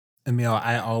Emil,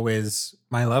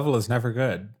 my level is never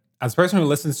good. As a person who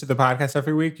listens to the podcast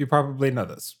every week, you probably know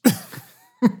this.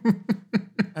 I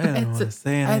didn't want to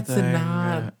say anything. It's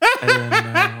not. I didn't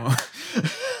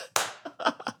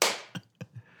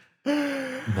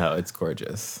know. No, it's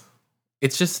gorgeous.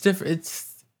 It's just different.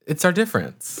 It's our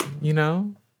difference, you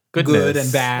know? Goodness. Good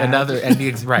and bad.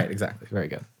 Right, exactly. Very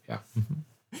good. Yeah.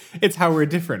 It's how we're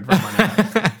different from one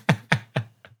another.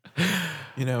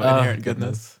 Inherent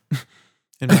goodness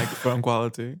in microphone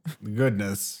quality.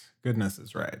 Goodness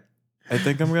is right. I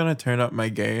think I'm gonna turn up my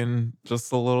gain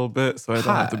just a little bit so I don't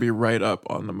have to be right up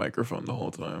on the microphone the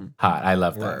whole time. Hot. I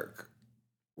love that.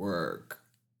 Work.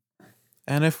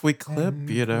 And if we clip,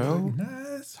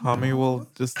 Tommy will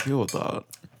just deal with that.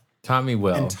 Tommy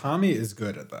will. And Tommy is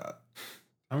good at that.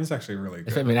 Tommy's actually really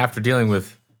good. I mean, after dealing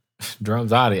with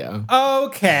Jerome's audio.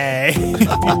 Okay.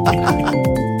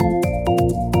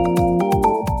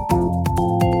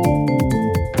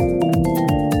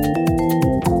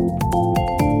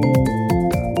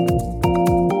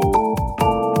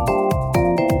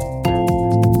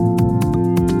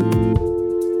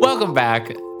 Welcome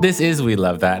back. This is We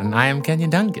Love That, and I am Kenyon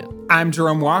Duncan. I'm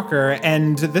Jerome Walker,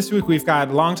 and this week we've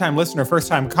got longtime listener,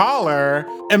 first-time caller,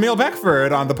 Emil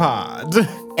Beckford on the pod.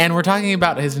 And we're talking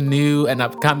about his new and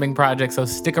upcoming project, so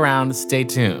stick around, stay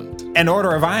tuned. And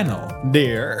order a vinyl,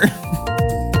 dear.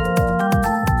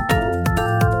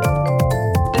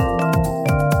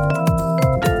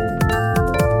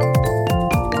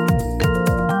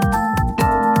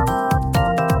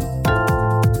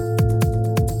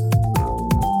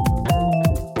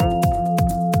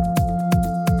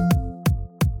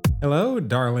 Hello,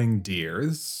 darling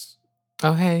dears.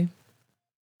 Oh, hey.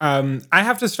 I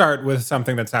have to start with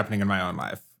something that's happening in my own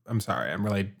life. I'm sorry. I'm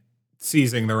really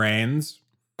seizing the reins.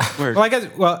 Word. Well, I guess,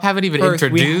 Haven't even first,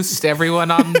 introduced everyone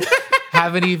on.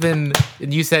 Haven't even.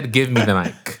 You said, give me the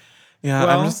mic. Yeah,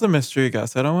 Well- I'm just a mystery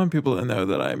guest. I don't want people to know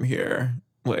that I'm here.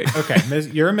 Wait. Okay,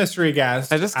 you're a mystery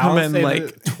guest. I just come I'll in say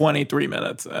like 23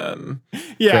 minutes in.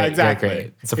 Yeah, Great, exactly.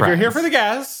 great. If you're here for the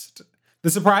guest, the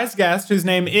surprise guest, whose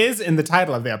name is in the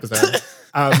title of the episode,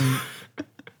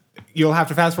 you'll have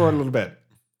to fast forward a little bit.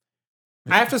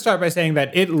 I have to start by saying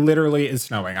that it literally is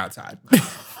snowing outside.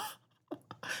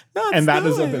 And that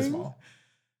is abysmal.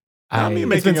 I'm I-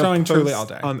 making been a snowing post truly all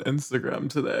day. on Instagram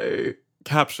today.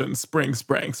 Caption: Spring,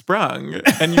 sprang, sprung,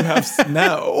 and you have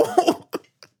snow.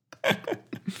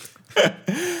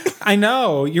 I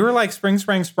know. You were like spring,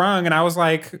 sprang, sprung, and I was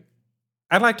like,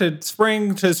 I'd like to spring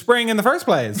in the first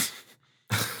place.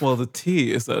 Well, the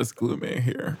tea is that it's gloomy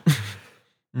here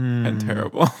and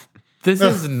terrible. This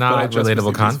is I not just relatable received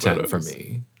these content for photos.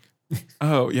 me.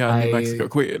 Oh yeah, I- New Mexico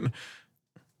Queen,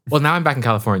 Well, now I'm back in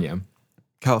California.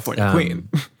 California Queen.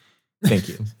 Thank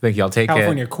you. Thank you. I'll take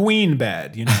California it. queen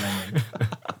bed. You know what I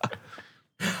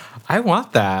mean? I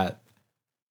want that.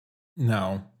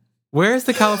 No. Where's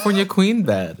the California Queen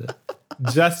bed?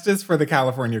 Justice for the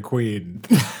California queen.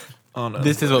 Oh no,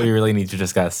 This is what we really need to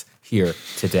discuss here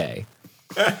today.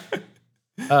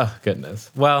 Oh,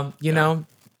 goodness. Well, you know,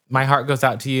 my heart goes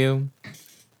out to you,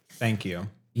 Thank you.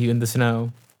 you in the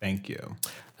snow. Thank you.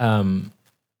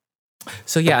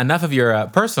 So yeah, enough of your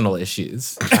personal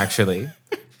issues, actually.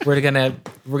 We're gonna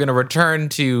return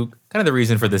to kind of the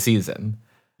reason for the season.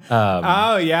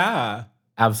 Oh, yeah.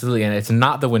 Absolutely, and it's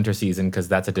not the winter season because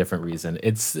that's a different reason.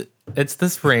 It's the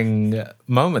spring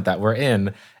moment that we're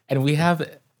in, and we have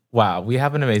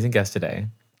an amazing guest today.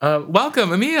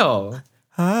 Welcome, Emil.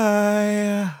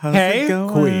 Hi, how's Hey, it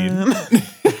going?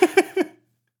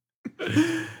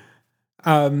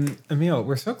 Emil,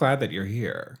 we're so glad that you're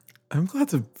here. I'm glad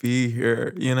to be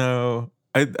here. You know,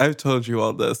 I've told you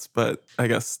all this, but I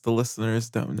guess the listeners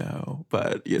don't know.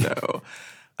 But, you know,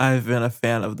 I've been a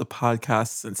fan of the podcast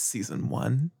since season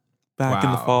 1 back in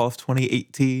the Wow. fall of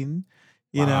 2018.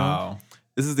 You know, Wow.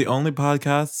 this is the only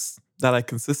podcast that I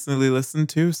consistently listen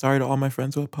to. Sorry to all my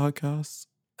friends who have podcasts.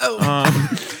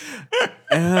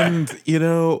 And, you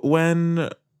know, when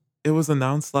it was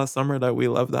announced last summer that We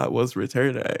Love That was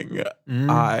returning,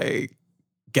 I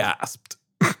gasped.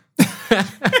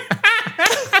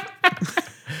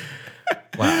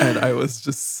 Wow. And I was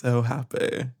just so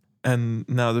happy. And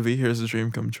now to be here is a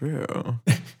dream come true.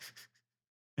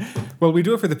 Well, we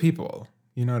do it for the people.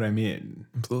 You know what I mean?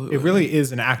 Absolutely. It really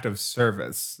is an act of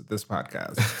service, this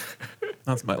podcast.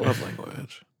 That's my love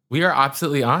language. We are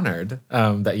absolutely honored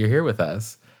that you're here with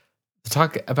us to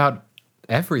talk about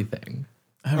everything.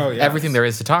 Oh, yeah. Everything there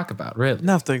is to talk about, really.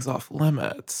 Nothing's off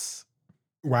limits.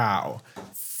 Wow.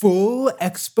 Full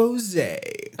expose.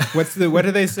 What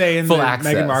do they say in Full the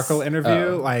access. Meghan Markle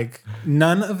interview? Oh. Like,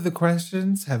 none of the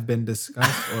questions have been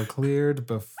discussed or cleared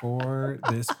before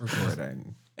this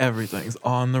recording. Everything's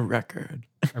on the record.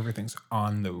 Everything's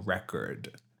on the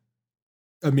record.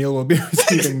 Emil will be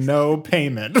receiving no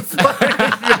payment for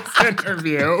this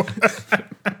interview.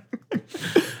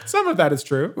 Some of that is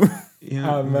true.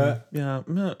 Yeah, yeah.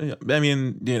 I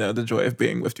mean, the joy of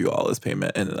being with you all is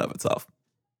payment in and of itself.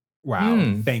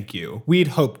 Wow, thank you. We'd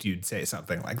hoped you'd say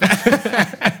something like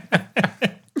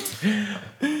that.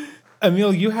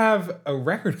 Emil, you have a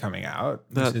record coming out,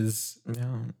 which is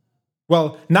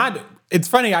well, not. It's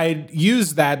funny. I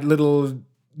use that little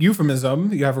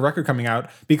euphemism. You have a record coming out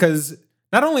because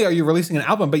not only are you releasing an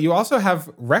album, but you also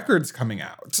have records coming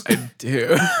out. I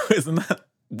do. Isn't that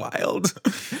wild?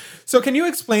 So, can you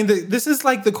explain this is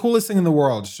like the coolest thing in the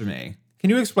world to me. Can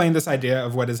you explain this idea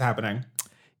of what is happening?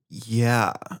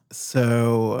 Yeah.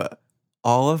 So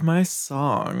all of my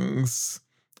songs,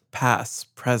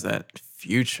 past, present,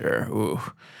 future,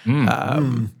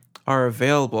 are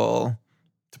available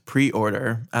to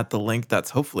pre-order at the link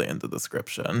that's hopefully in the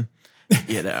description.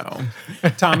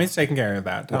 Tommy's taking care of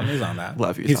that. Tommy's on that.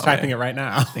 Love you, He's Tommy. typing it right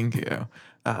now. Thank you.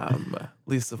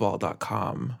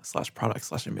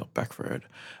 leastofall.com/product/Emil Beckford.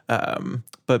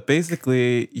 But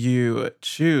basically, you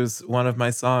choose one of my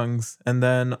songs, and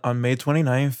then on May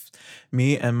 29th,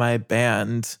 me and my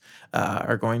band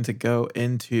are going to go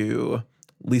into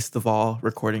Least of All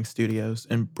Recording Studios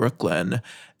in Brooklyn,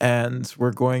 and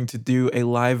we're going to do a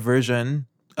live version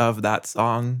of that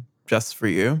song just for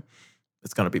you.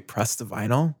 It's going to be pressed to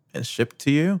vinyl and shipped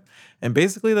to you. And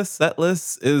basically, the set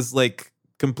list is like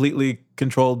completely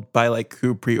controlled by like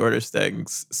who pre-orders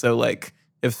things. So like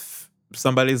if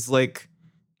somebody's like,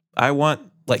 I want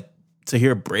like to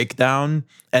hear Breakdown,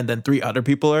 and then 3 other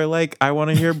people are like, I want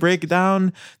to hear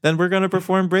Breakdown, then we're gonna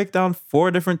perform Breakdown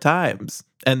 4 different times,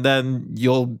 and then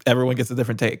everyone gets a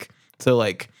different take. So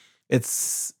like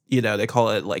it's they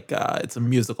call it like it's a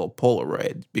musical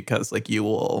Polaroid, because like you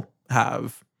will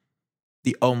have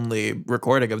the only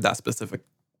recording of that specific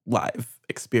live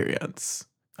experience.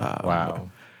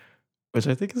 Wow. Which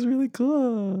I think is really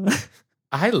cool.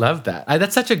 I love that.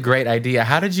 That's such a great idea.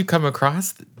 How did you come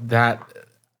across that?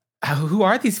 Who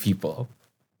are these people?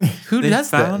 Who does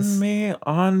this? They found this? me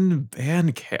on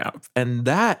Bandcamp, and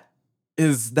that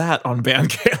is that on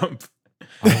Bandcamp.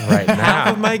 All right, now.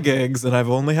 Half of my gigs, and I've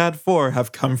only had 4,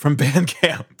 have come from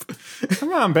Bandcamp.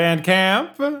 Come on,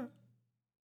 Bandcamp.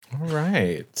 All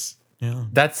right. Yeah.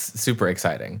 That's super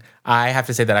exciting. I have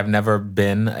to say that I've never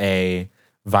been a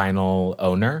vinyl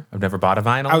owner. I've never bought a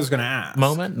vinyl. I was going to ask.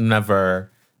 Moment.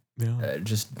 Never. Yeah.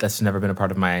 That's never been a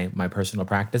part of my personal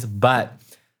practice. But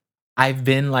I've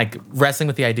been like wrestling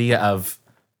with the idea of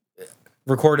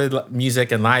recorded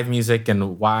music and live music,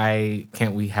 and why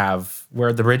can't we have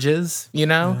Where the Bridge Is,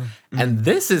 Yeah. And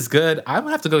this is good. I'm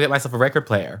gonna have to go get myself a record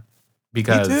player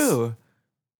because Me too.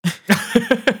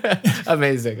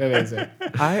 Amazing.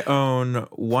 I own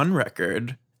one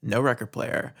record, no record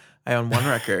player. I own one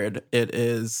record. It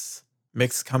is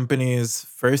Mixed Company's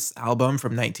first album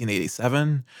from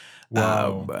 1987.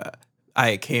 Wow.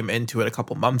 I came into it a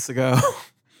couple months ago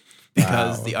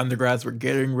because the undergrads were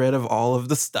getting rid of all of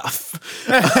the stuff.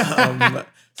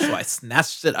 So I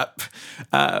snatched it up.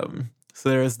 So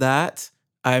there's that.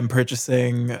 I'm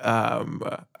purchasing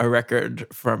a record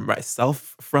from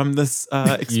myself from this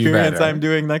experience I'm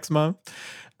doing next month.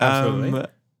 Absolutely.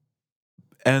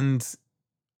 And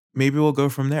maybe we'll go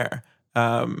from there.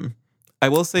 I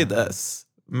will say this.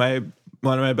 One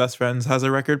of my best friends has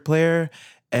a record player,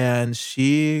 and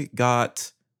she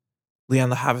got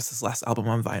Leon LaHavis' last album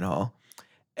on vinyl.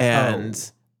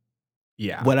 And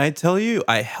yeah, when I tell you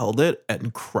I held it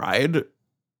and cried,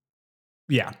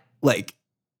 yeah, like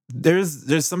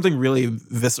there's something really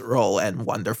visceral and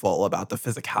wonderful about the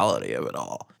physicality of it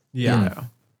all. yeah,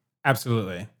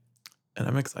 absolutely. And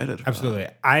I'm excited. Absolutely.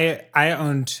 I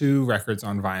own 2 records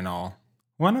on vinyl.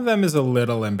 One of them is a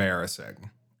little embarrassing.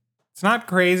 It's not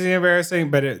crazy embarrassing,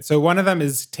 but so one of them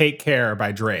is Take Care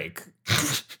by Drake,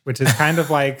 which is kind of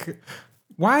like,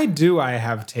 why do I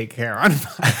have Take Care on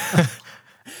vinyl?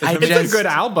 It's a good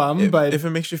album, but if it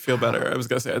makes you feel better, I was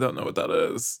gonna say I don't know what that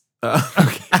is.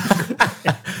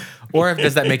 Okay. Or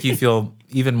does that make you feel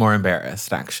even more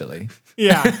embarrassed, actually?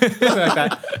 Yeah, something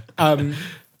like that.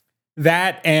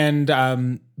 That and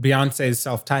Beyonce's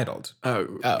Self-Titled. Oh.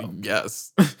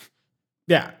 Yes.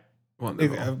 Yeah.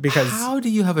 Wonderful. Because How do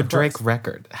you have a Drake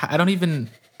record? I don't even.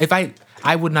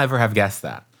 I would never have guessed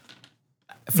that.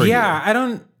 For you. I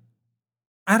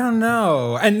don't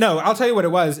know. And no, I'll tell you what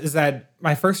it was, is that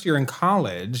my first year in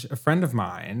college, a friend of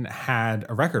mine had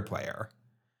a record player.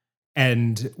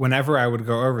 And whenever I would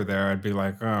go over there, I'd be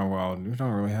like, oh, well, you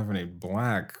don't really have any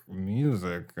black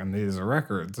music in these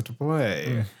records to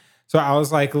play. So I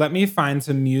was like, let me find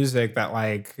some music that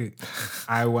like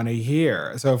I want to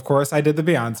hear. So of course I did the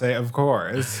Beyonce, of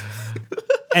course.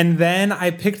 And then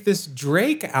I picked this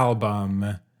Drake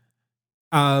album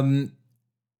that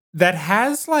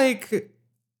has like,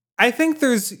 I think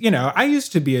there's, I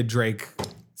used to be a Drake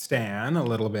stan a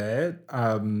little bit,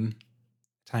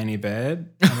 tiny bit.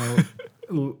 I'm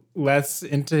less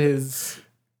into his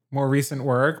more recent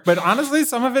work, but honestly,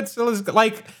 some of it still is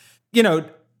like,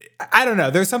 I don't know.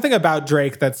 There's something about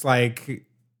Drake that's like,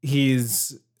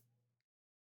 he's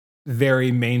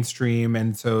very mainstream.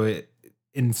 And so it,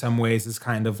 in some ways, is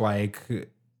kind of like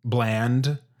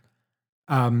bland.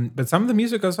 But some of the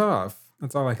music goes off.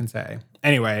 That's all I can say.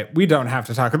 Anyway, we don't have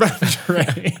to talk about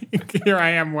Drake. Here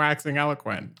I am waxing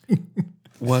eloquent.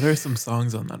 What are some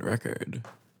songs on that record?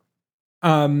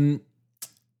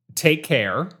 Take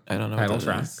Care. I don't know title what that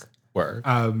track. is. Word.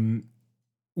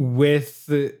 With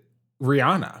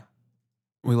Rihanna.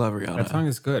 We love Rihanna. That song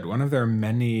is good. One of their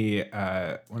many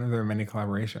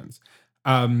collaborations.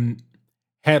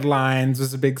 Headlines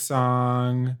was a big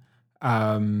song.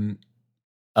 Other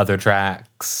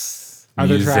tracks.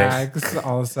 Other music. tracks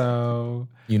also.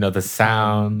 The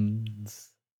sounds.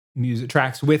 Music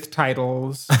tracks with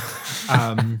titles.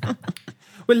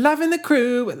 We're loving the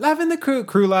crew. We're loving the crew.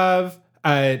 Crew Love.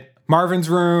 Marvin's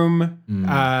Room.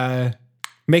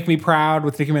 Make Me Proud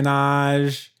with Nicki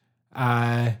Minaj.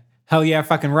 Hell Yeah,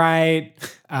 Fucking Right.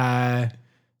 The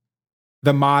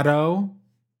Motto.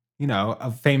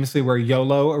 Famously where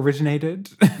YOLO originated.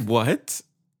 What?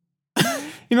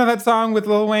 You know that song with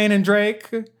Lil Wayne and Drake?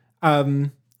 Yeah,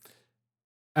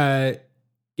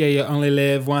 you only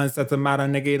live once. That's the motto,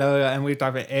 nigga. And we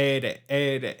talking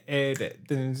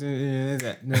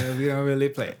we don't really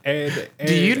play.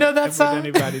 Do you know that song?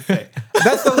 Anybody say?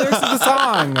 That's the lyrics of the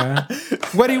song.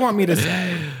 What do you want me to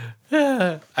say?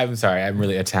 I'm sorry. I'm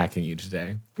really attacking you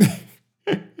today.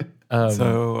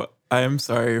 So I am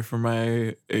sorry for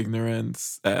my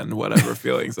ignorance and whatever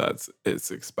feelings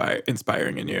it's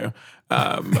inspiring in you.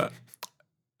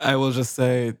 I will just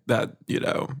say that,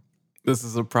 this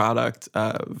is a product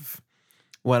of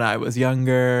when I was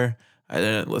younger. I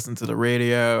didn't listen to the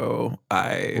radio.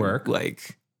 I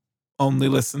only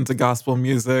listened to gospel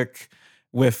music,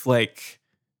 with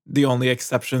the only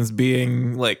exceptions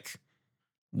being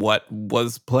what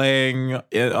was playing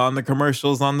on the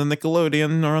commercials on the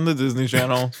Nickelodeon or on the Disney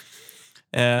Channel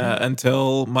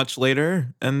until much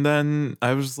later. And then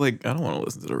I was I don't want to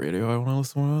listen to the radio. I want to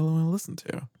listen to what I want to listen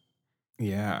to.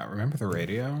 Yeah, remember the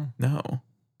radio? No.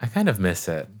 I kind of miss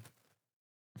it.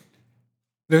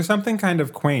 There's something kind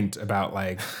of quaint about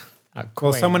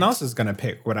someone else is going to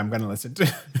pick what I'm going to listen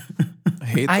to. I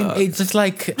hate that. It's just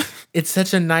it's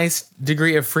such a nice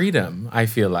degree of freedom. I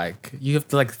feel like you have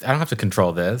to I don't have to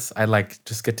control this. I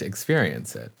just get to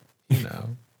experience it.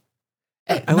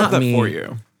 I love that for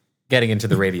you. Getting into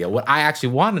the radio. What I actually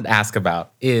wanted to ask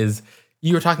about is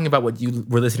you were talking about what you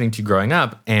were listening to growing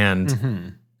up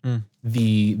and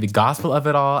the gospel of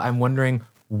it all. I'm wondering,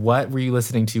 what were you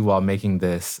listening to while making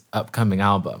this upcoming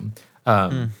album?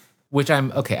 Which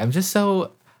I'm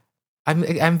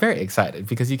very excited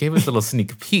because you gave us a little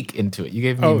sneak peek into it. You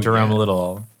gave me and Jerome a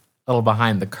little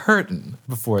behind the curtain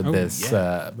before this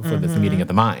meeting of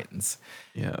the minds.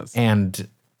 Yes. And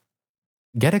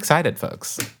get excited,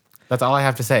 folks. That's all I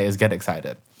have to say is get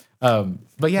excited.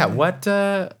 But yeah, what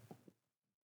are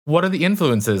the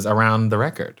influences around the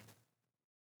record?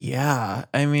 Yeah,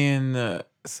 I mean,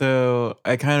 so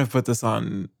I kind of put this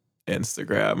on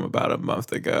Instagram about a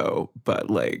month ago, but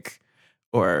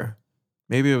or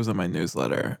maybe it was in my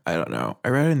newsletter. I don't know. I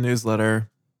read a newsletter,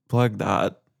 plug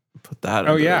that, put that.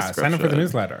 Oh yeah, sign up for the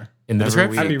newsletter. In the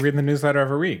description, I'd be reading the newsletter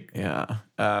every week. Yeah.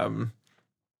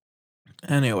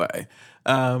 Anyway,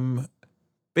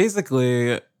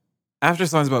 basically, after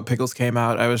Songs About Pickles came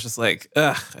out, I was just ugh,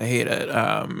 I hate it.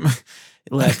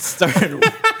 Let's start.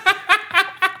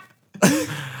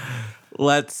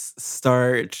 Let's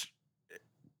start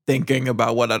thinking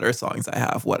about what other songs I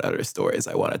have, what other stories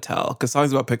I want to tell. Because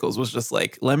Songs About Pickles was just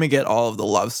let me get all of the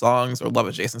love songs or love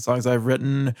adjacent songs I've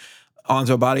written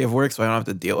onto a body of work so I don't have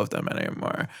to deal with them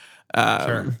anymore.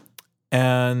 Sure.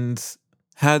 And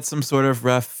had some sort of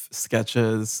rough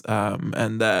sketches.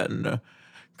 And then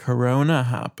Corona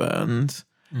happened.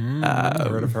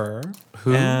 Heard of her.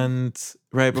 Who? And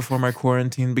right before my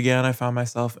quarantine began, I found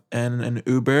myself in an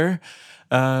Uber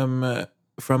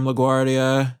from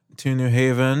LaGuardia to New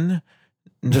Haven,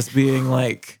 just being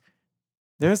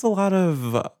there's a lot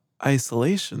of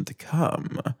isolation to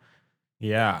come.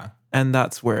 Yeah. And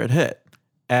that's where it hit.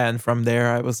 And from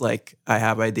there, I was I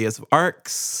have ideas of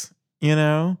arcs,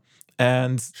 and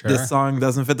and this song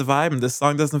doesn't fit the vibe, and this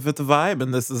song doesn't fit the vibe,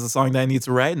 and this is a song that I need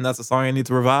to write, and that's a song I need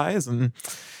to revise, and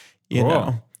you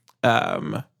know,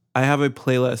 I have a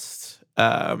playlist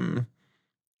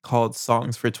called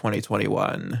Songs for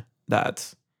 2021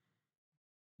 that,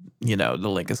 you know, the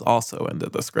link is also in the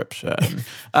description.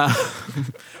 I'm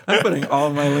putting all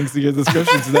of my links in your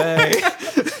description today.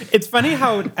 It's funny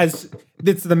how it's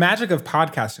the magic of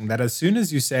podcasting that as soon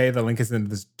as you say the link is in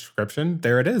the description,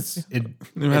 there it is. It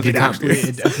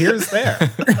appears there.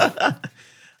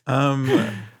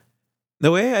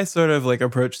 The way I sort of like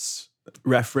approach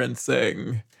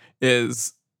referencing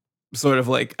is sort of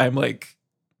like I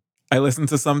listen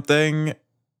to something.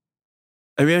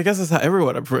 I mean, I guess that's how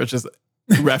everyone approaches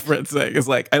referencing. Is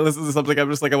like I listen to something, I'm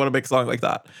just like, I want to make a song like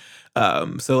that.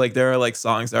 So like there are like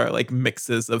songs that are like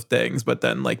mixes of things, but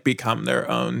then like become their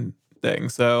own thing.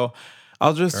 So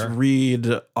I'll just read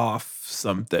off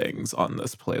some things on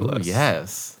this playlist. Ooh,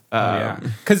 yes.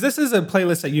 Because this is a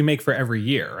playlist that you make for every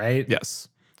year, right? Yes.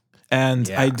 And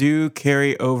I do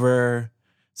carry over.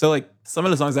 So like some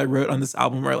of the songs I wrote on this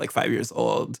album are like 5 years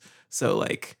old. So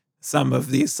like some of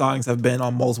these songs have been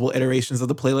on multiple iterations of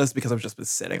the playlist because I've just been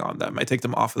sitting on them. I take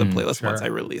them off of the playlist once I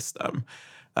release them,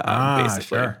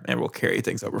 basically, and we'll carry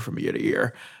things over from year to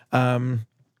year.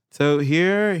 So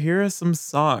here are some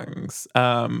songs.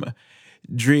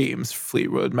 Dreams,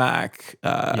 Fleetwood Mac.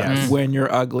 When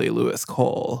You're Ugly, Lewis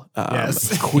Cole.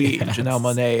 Queen, Janelle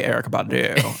Monáe, Erykah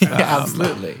Badu.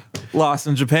 Absolutely. Lost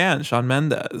in Japan, Shawn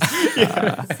Mendes.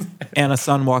 Anna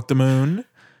Sun, Walk the Moon.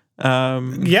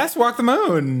 Yes, Walk the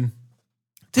Moon.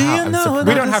 Do you know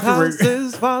we don't this have to house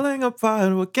is falling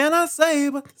apart? What can I say?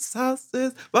 But this house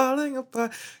is falling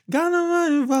apart. Got no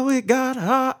money, but we got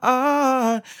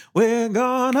heart. We're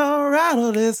gonna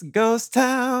rattle this ghost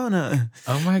town.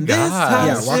 Oh my God. This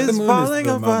house Walk the is Moon falling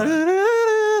is the apart.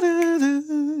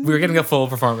 We were getting a full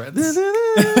performance.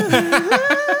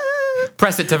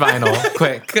 Press it to vinyl,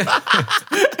 quick.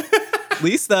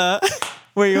 Lisa,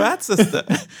 where you at, sister?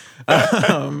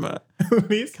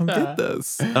 Lisa. Come get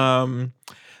this.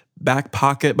 Back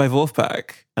Pocket by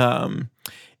Wolfpack.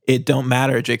 It Don't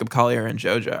Matter, Jacob Collier and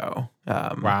JoJo.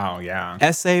 Wow, yeah.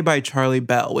 Essay by Charlie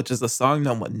Bell, which is a song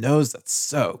no one knows that's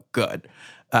so good.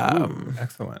 Ooh,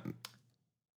 excellent.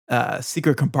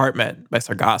 Secret Compartment by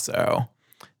Sargasso.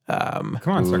 Come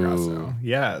on, Sargasso.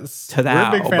 Yes.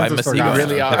 Tadao We're big by fans of Masigo. Sargasso. We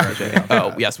really are.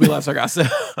 Oh, yes, we love Sargasso.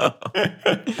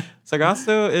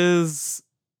 Sargasso is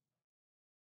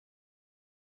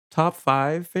top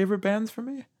 5 favorite bands for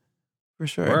me, for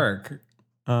sure. Work.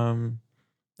 And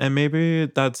maybe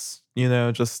that's, you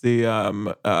know, just the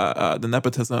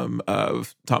nepotism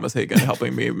of Thomas Hagen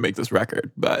helping me make this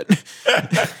record, but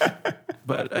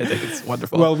I think it's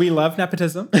wonderful. Well, we love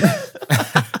nepotism.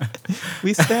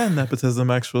 We stand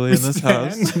nepotism actually in this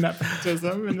house.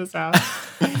 Nepotism in this house.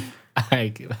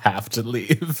 I have to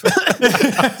leave.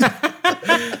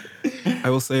 I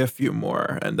will say a few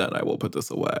more and then I will put this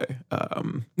away.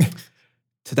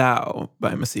 Tadao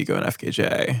by Masigo and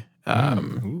FKJ.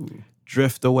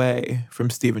 Drift Away from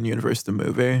Steven Universe the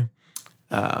Movie.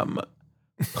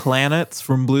 Planets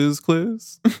from Blue's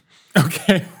Clues.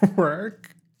 Okay,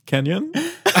 work. Kenyon.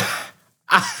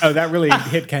 Oh, that really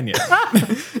hit Kenya.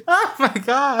 Oh my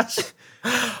gosh.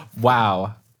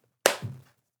 Wow.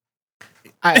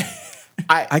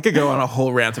 I could go on a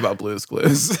whole rant about Blue's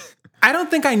Clues. I don't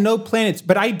think I know planets,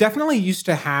 but I definitely used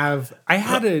to have.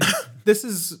 This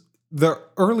is the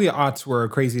early aughts were a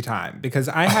crazy time because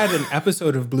I had an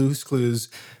episode of Blue's Clues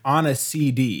on a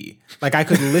CD. Like I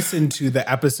could listen to the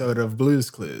episode of Blue's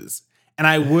Clues, and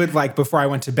I would like before I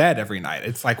went to bed every night.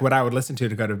 It's like what I would listen to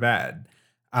go to bed.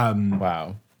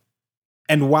 Wow.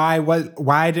 And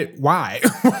why did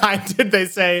they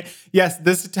say, yes,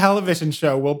 this television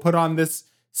show will put on this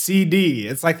CD?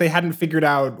 It's like they hadn't figured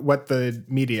out what the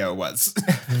media was.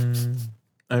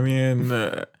 I mean,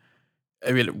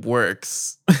 it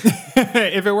works.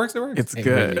 If it works, it works. It's It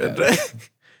good. really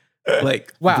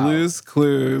Like, Wow. Blue's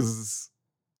Clues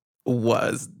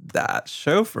was that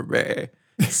show for me.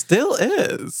 Still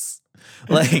is.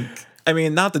 Like, I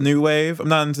mean, not the new wave. I'm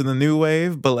not into the new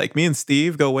wave, but like me and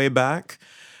Steve go way back.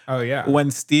 Oh, yeah.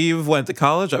 When Steve went to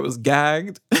college, I was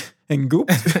gagged and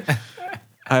gooped.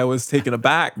 I was taken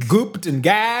aback. Gooped and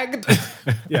gagged.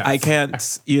 Yeah. I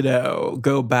can't,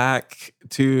 go back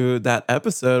to that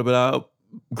episode without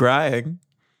crying.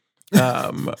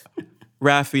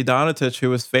 Raffi Donatich,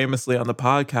 who was famously on the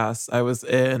podcast, I was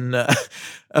in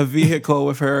a vehicle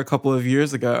with her a couple of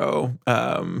years ago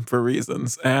for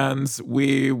reasons. And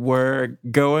we were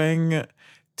going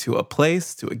to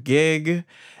a gig.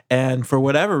 And for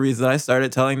whatever reason, I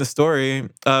started telling the story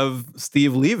of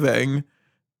Steve leaving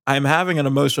I'm having an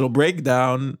emotional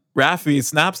breakdown. Raffi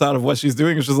snaps out of what she's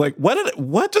doing and she's like,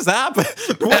 what just happened?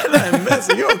 What did I miss?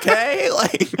 Are you okay?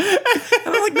 Like, and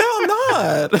I'm like, no, I'm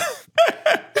not.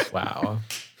 Wow.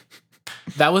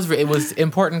 It was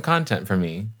important content for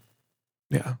me.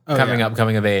 Yeah.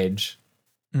 Coming of age.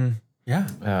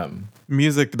 Yeah.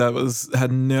 Music that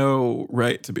had no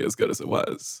right to be as good as it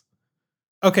was.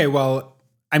 Okay, well,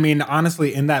 I mean,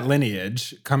 honestly, in that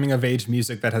lineage, coming of age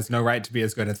music that has no right to be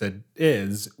as good as it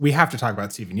is, we have to talk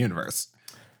about Steven Universe.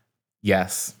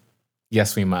 Yes.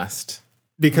 Yes, we must.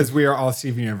 Because we are all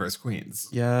Steven Universe queens.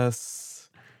 Yes.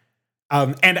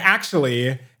 And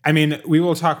actually, I mean, we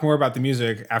will talk more about the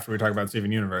music after we talk about Steven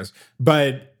Universe,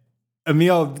 but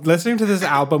Emile, listening to this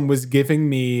album was giving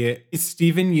me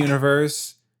Steven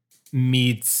Universe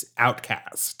meets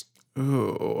Outkast.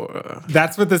 Ooh.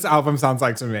 That's what this album sounds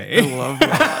like to me. I love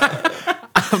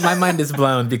that. My mind is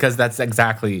blown because that's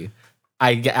exactly,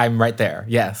 I'm right there.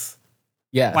 Yes.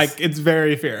 Yes. Like, it's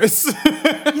very fierce.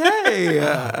 Yay.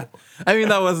 I mean,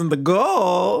 that wasn't the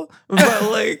goal,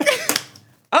 but like,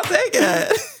 I'll take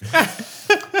it.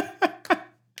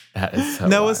 That is so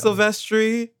Noah wild.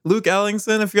 Silvestri, Luke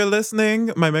Ellingson, if you're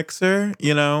listening, my mixer,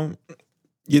 you did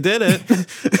it.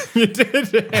 You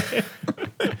did it.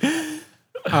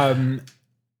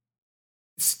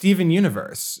 Steven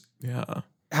Universe. Yeah.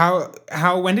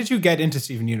 When did you get into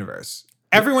Steven Universe?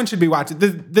 Everyone should be watching.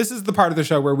 This is the part of the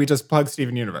show where we just plug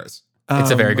Steven Universe.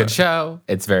 It's a very good show.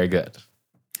 It's very good.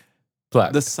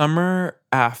 Plug. The summer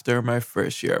after my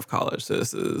first year of college, so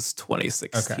this is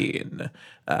 2016.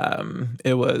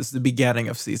 It was the beginning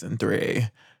of season 3.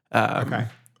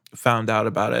 Found out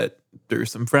about it through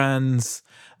some friends.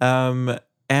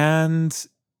 And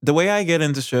the way I get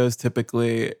into shows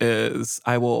typically is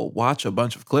I will watch a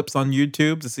bunch of clips on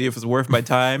YouTube to see if it's worth my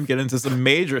time, get into some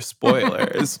major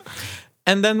spoilers,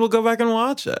 and then we'll go back and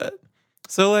watch it.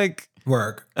 So, like,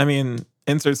 I mean,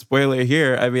 insert spoiler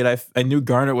here. I mean, I knew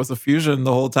Garnet was a fusion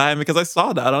the whole time because I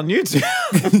saw that on YouTube.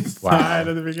 Wow. At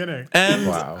the beginning. And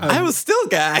I was still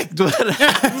gagged.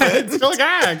 Still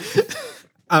gagged.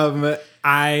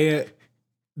 I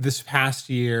this past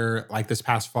year, like this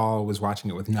past fall, was watching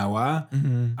it with Noah.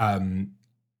 Mm-hmm.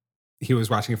 He was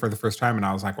watching it for the first time, and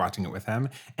I was like watching it with him.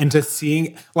 And to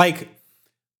seeing, like,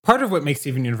 part of what makes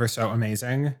Steven Universe so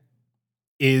amazing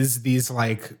is these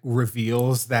like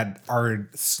reveals that are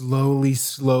slowly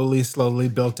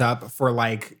built up for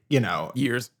like,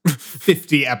 years,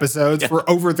 50 episodes for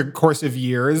over the course of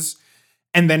years.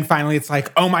 And then finally it's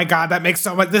like, oh my God, that makes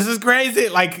so much, this is crazy.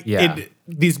 Like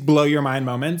these blow your mind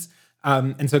moments.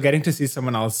 And so getting to see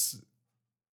someone else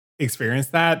experience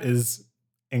that is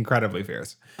incredibly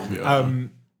fierce.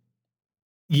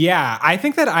 Yeah. I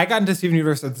think that I got into Steven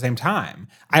Universe at the same time.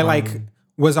 I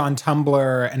was on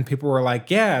Tumblr and people were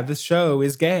like, yeah, this show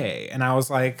is gay. And I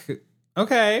was like,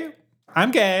 okay,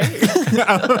 I'm gay.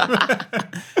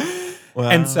 Wow.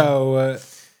 And so,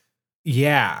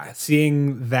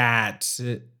 seeing that,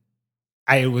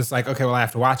 I was like, okay, well, I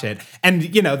have to watch it. And,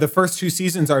 the first 2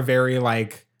 seasons are very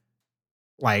like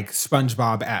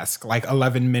SpongeBob-esque, like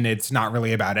 11 minutes, not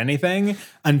really about anything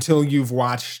until you've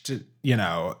watched,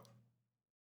 80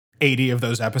 of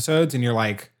those episodes and you're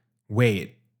like,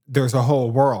 wait, there's a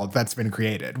whole world that's been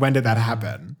created. When did that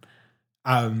happen?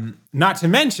 Not to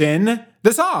mention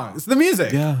the songs, the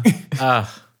music. Yeah.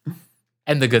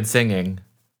 And the good singing.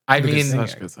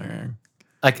 Such good singing.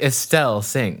 Like Estelle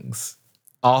sings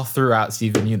all throughout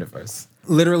Steven Universe.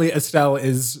 Literally, Estelle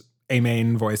is a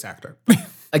main voice actor.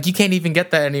 Like, you can't even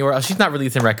get that anywhere else. She's not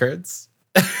releasing records.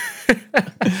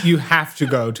 You have to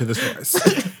go to the source.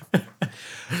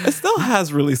 Estelle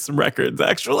has released some records,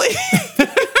 actually.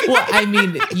 Well, I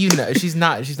mean, she's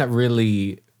not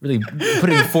really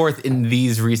putting forth in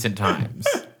these recent times,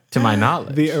 to my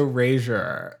knowledge. The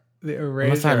erasure.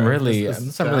 Unless I'm really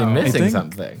missing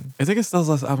something. I think Estelle's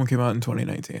last album came out in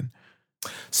 2019.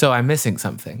 So I'm missing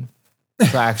something.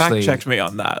 So actually, fact check me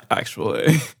on that,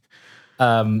 actually.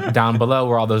 Down below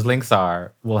where all those links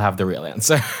are, we'll have the real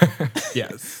answer.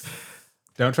 Yes.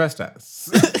 Don't trust us.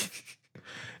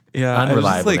 Yeah.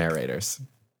 Unreliable narrators.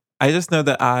 I just know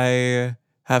that I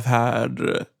have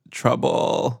had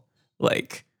trouble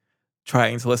like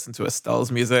trying to listen to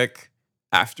Estelle's music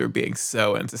after being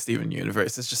so into Steven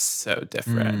Universe. It's just so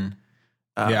different.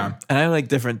 And I like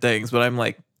different things, but I'm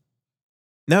like,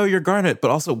 no, you're Garnet,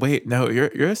 but also wait, no,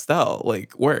 you're Estelle.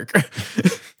 Like, work.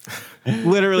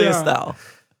 Literally Estelle.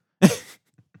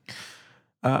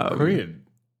 Agreed.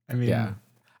 I mean,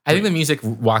 I think the music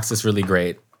walks this really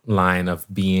great line of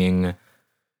being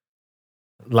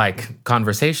like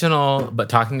conversational, but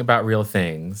talking about real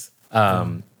things.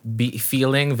 be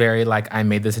feeling very like I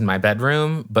made this in my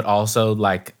bedroom, but also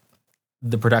like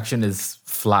the production is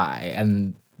fly.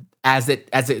 And as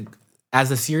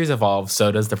the series evolves,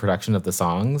 so does the production of the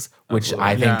songs, which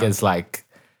I think is like,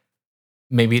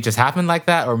 maybe it just happened like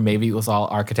that, or maybe it was all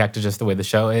architected just the way the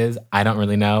show is. I don't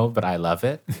really know, but I love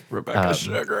it. Rebecca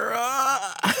Sugar.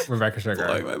 Rebecca Sugar.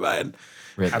 Blowing my mind.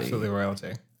 Really. Absolutely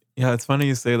royalty. Yeah, it's funny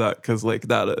you say that because like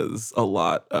that is a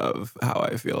lot of how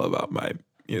I feel about my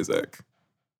music.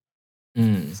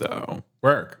 So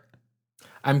work.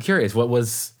 I'm curious, what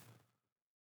is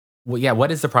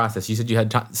the process? You said you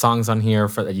had songs on here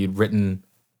that you'd written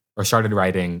or started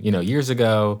writing, years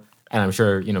ago, and I'm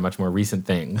sure, much more recent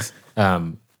things.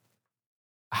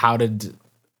 How did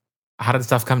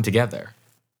stuff come together?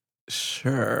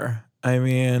 Sure. I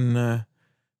mean,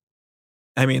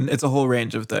 it's a whole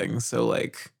range of things. So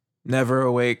like Never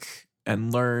Awake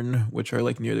and Learn, which are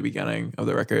like near the beginning of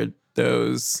the record,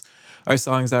 those are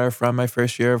songs that are from my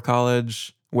first year of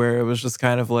college, where it was just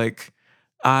kind of like,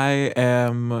 I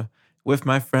am with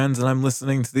my friends and I'm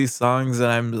listening to these songs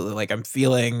and I'm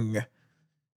feeling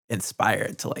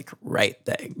inspired to like write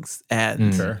things.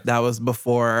 And that was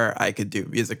before I could do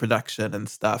music production and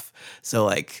stuff. So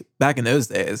like back in those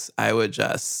days, I would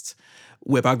just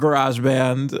whip out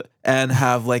GarageBand and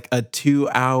have like a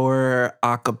 2-hour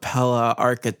a cappella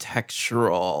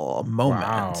architectural moment.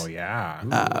 Wow, yeah.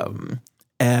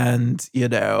 And,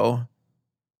 it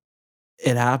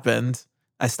happened.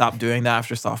 I stopped doing that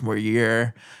after sophomore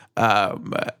year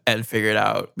and figured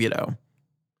out,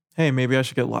 hey, maybe I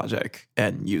should get Logic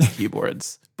and use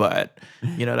keyboards. But,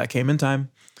 that came in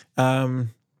time. I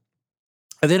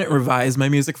didn't revise my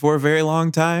music for a very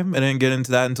long time. I didn't get into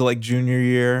that until like junior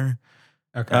year.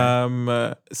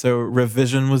 Okay. So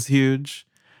revision was huge.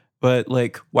 But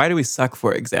like, Why Do We Suck,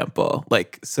 for example?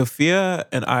 Like Sophia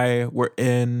and I were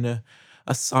in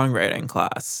a songwriting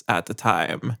class at the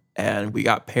time, and we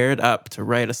got paired up to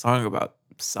write a song about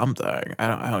something.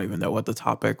 I don't even know what the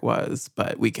topic was,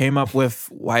 but we came up with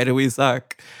Why Do We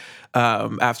Suck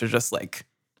after just like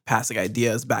passing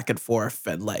ideas back and forth,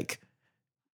 and like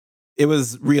it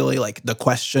was really like the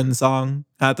question song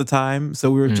at the time. So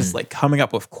we were just like coming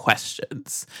up with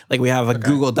questions. Like we have a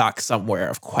Google Doc somewhere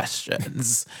of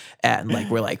questions. And like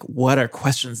we're like, what are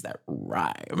questions that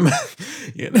rhyme?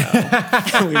 We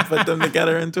put them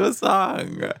together into a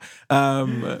song.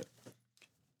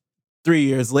 3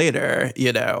 years later,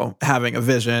 having a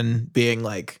vision, being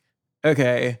like,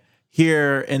 okay,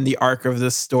 here in the arc of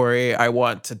this story, I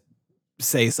want to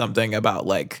say something about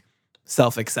like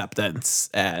self-acceptance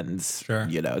and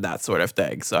that sort of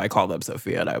thing. So I called up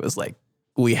Sophia and I was like,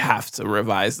 we have to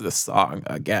revise this song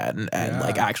again and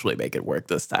like actually make it work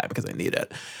this time because I need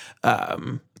it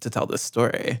to tell this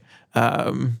story.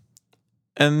 And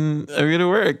I mean, it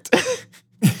worked.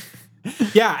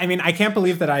 Yeah, I mean, I can't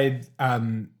believe that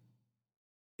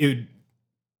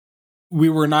we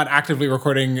were not actively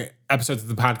recording episodes of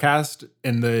the podcast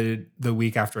in the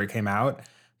week after it came out,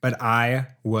 but I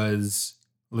was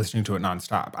listening to it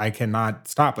nonstop. I cannot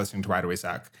stop listening to Why Do We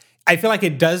Suck. I feel like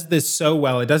it does this so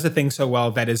well. It does a thing so well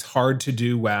that is hard to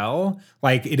do well.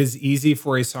 Like it is easy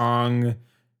for a song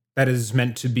that is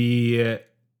meant to be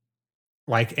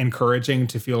like encouraging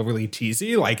to feel really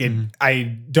cheesy. Like it, I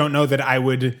don't know that I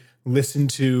would listen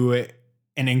to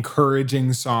an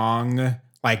encouraging song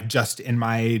like just in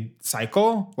my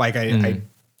cycle. Like I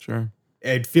sure.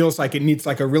 It feels like it needs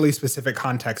like a really specific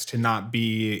context to not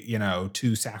be,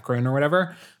 too saccharine or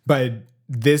whatever. But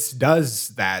this does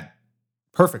that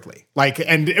perfectly. Like,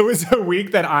 and it was a week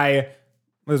that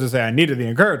let's just say I needed the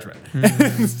encouragement.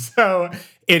 So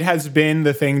it has been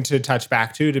the thing to touch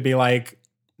back to be like,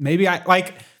 maybe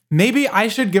I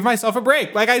should give myself a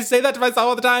break. Like I say that to myself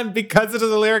all the time because it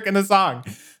is a lyric in a song.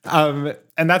 And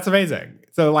that's amazing.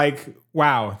 So like,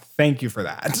 wow, thank you for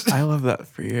that. I love that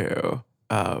for you.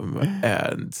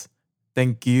 And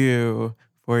thank you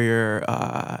for your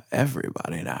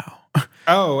Everybody Now.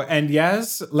 Oh, and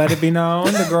yes, let it be known,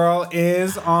 the girl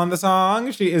is on the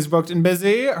song. She is booked and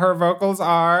busy. Her vocals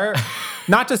are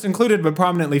not just included, but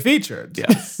prominently featured.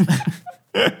 Yes.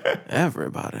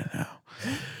 Everybody Now.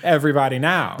 Everybody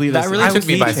Now. That really took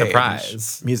me by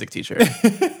surprise. Music teacher.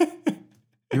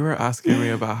 You were asking me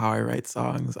about how I write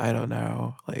songs. I don't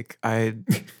know. Like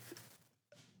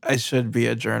I should be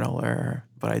a journaler,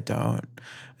 but I don't.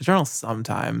 I journal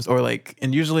sometimes,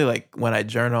 and usually like when I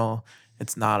journal,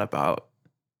 it's not about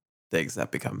things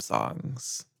that become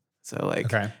songs. So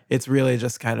like it's really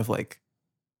just kind of like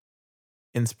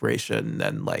inspiration,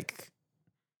 and like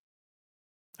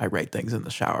I write things in the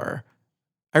shower.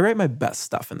 I write my best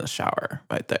stuff in the shower,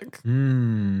 I think.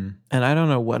 And I don't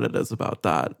know what it is about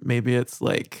that. Maybe it's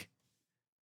like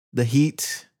the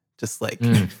heat just like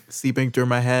seeping through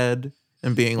my head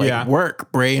and being like,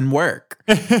 work, brain, work.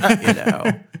 You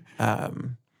know,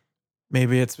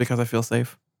 maybe it's because I feel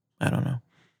safe. I don't know.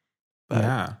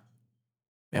 But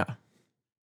yeah.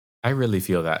 I really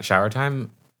feel that shower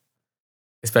time,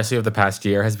 especially of the past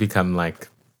year, has become like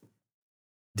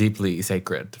deeply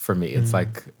sacred for me. It's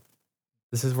like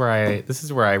this is where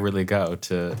I really go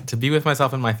to be with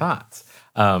myself and my thoughts.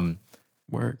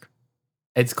 Work.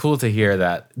 It's cool to hear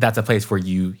that that's a place where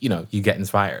you get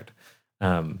inspired.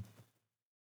 How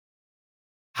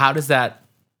does that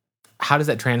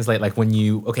translate? Like when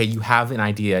you have an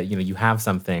idea, you have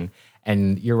something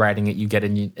and you're writing it, you get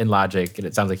in Logic and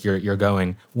it sounds like you're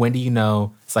going. When do you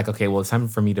know it's like, okay, well, it's time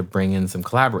for me to bring in some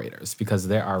collaborators because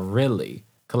there are really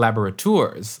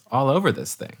collaborateurs all over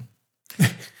this thing.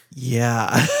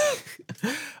 Yeah.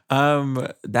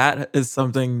 That is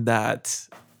something that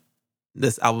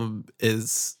this album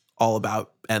is all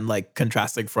about, and like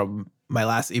contrasting from my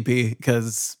last EP,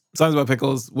 because Songs About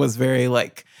Pickles was very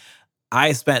like,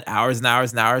 I spent hours and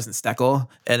hours and hours in Steckel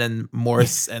and in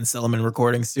Morse and Silliman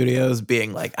recording studios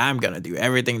being like, I'm going to do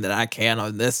everything that I can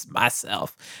on this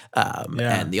myself.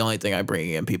 And the only thing I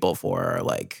bring in people for are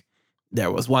like, there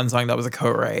was one song that was a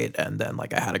co-write, and then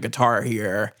like I had a guitar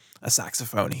here, a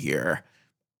saxophone here,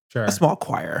 a small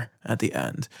choir at the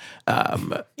end.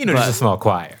 Just a small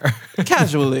choir.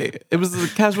 Casually. It was a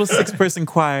casual 6-person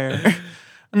choir.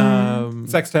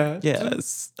 Sextet.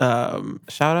 Yes.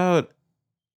 Shout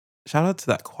out to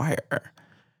that choir.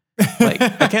 Like,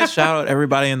 I can't shout out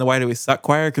everybody in the Why Do We Suck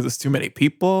choir because it's too many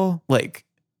people. Like,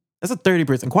 that's a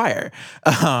 30-person choir.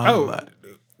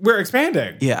 We're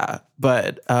expanding. Yeah.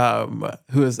 But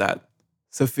who is that?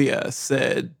 Sophia,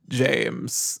 Sid,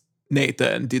 James,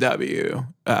 Nathan,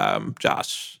 DW,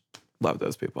 Josh. Love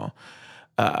those people.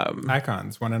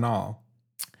 Icons, one and all.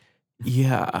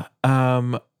 Yeah.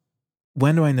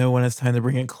 When do I know when it's time to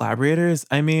bring in collaborators?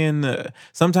 I mean,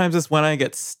 sometimes it's when I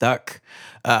get stuck.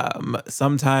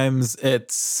 Sometimes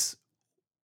it's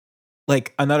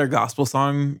like another gospel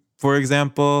song, for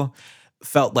example,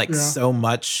 felt like so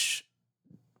much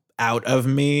out of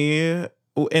me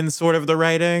in sort of the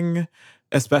writing,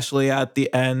 especially at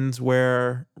the end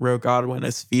where Ro Godwin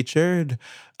is featured.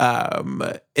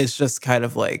 It's just kind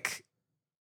of like,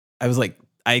 I was like,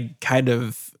 I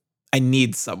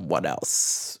need someone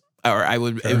else. Or it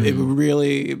would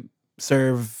really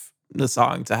serve the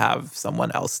song to have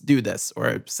someone else do this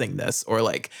or sing this, or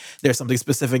like there's something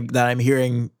specific that I'm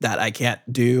hearing that I can't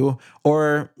do,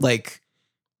 or like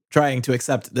trying to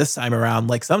accept this time around.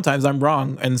 Like sometimes I'm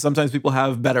wrong and sometimes people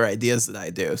have better ideas than I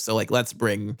do. So like, let's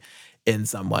bring in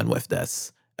someone with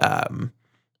this.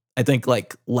 I think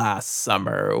like last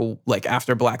summer, like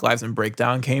after Black Lives and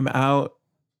Breakdown came out,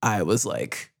 I was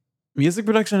like, music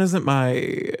production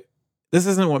this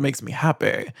isn't what makes me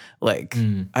happy. Like,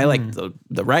 I like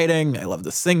the writing, I love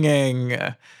the singing,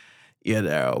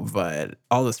 but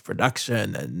all this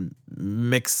production and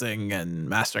mixing and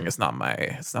mastering it's not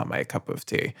my cup of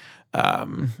tea.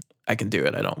 I can do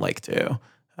it, I don't like to.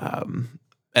 And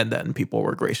then people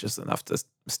were gracious enough to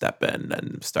step in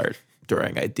and start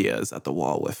throwing ideas at the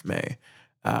wall with me.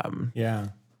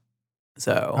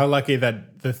 So how lucky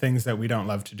that the things that we don't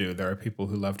love to do, there are people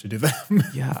who love to do them.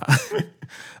 Yeah,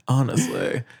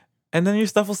 honestly. And then your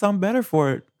stuff will sound better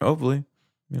for it, hopefully.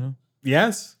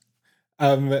 Yes.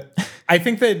 I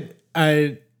think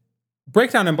that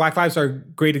Breakdown and Black Lives are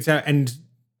great examples. And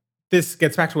this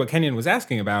gets back to what Kenyon was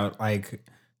asking about. Like,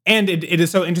 and it is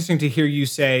so interesting to hear you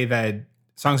say that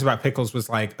Songs About Pickles was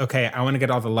like, okay, I want to get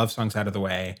all the love songs out of the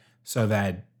way so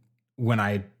that when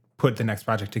I put the next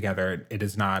project together, it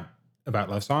is not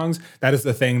about love songs. That is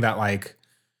the thing that, like,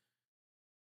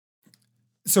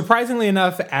 surprisingly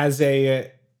enough, as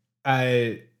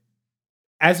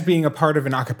being a part of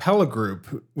an a cappella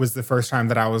group was the first time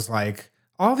that I was like,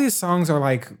 all these songs are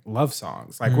like love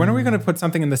songs. Like, when are we going to put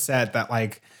something in the set that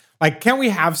like, can't we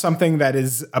have something that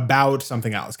is about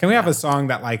something else? Can we have a song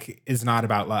that like is not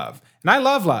about love? And I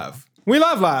love love. We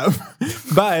love love.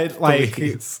 But like,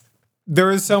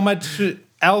 there is so much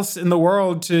else in the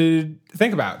world to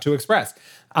think about, to express.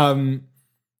 And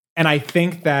I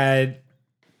think that,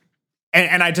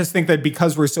 and I just think that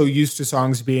because we're so used to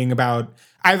songs being about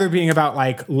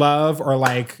like love or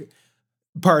like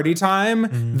party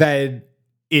time, that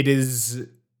it is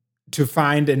to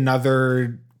find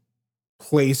another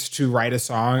place to write a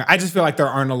song. I just feel like there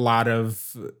aren't a lot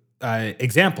of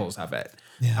examples of it.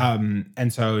 Yeah.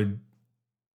 And so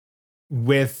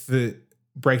with the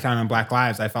Breakdown and Black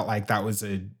Lives, I felt like that was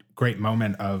a great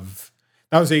moment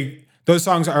those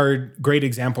songs are great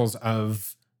examples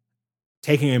of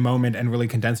taking a moment and really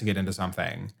condensing it into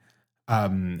something.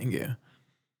 Thank you.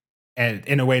 And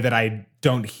in a way that I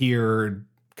don't hear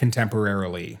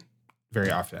contemporarily very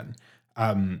often.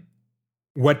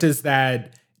 What does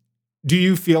that? Do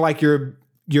you feel like you're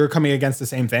coming against the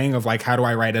same thing of like, how do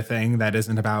I write a thing that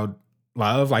isn't about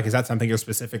love? Like, is that something you're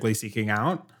specifically seeking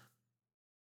out?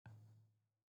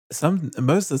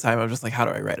 Most of the time I'm just like, how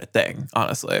do I write a thing,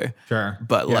 honestly? Sure.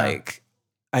 But like,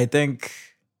 I think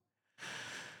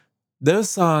those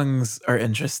songs are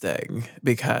interesting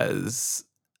because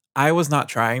I was not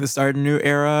trying to start a new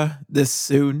era this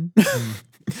soon.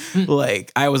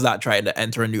 Like, I was not trying to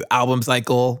enter a new album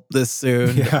cycle this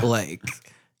soon. Yeah. Like,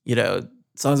 you know,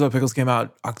 Songs About Pickles came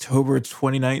out October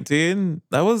 2019.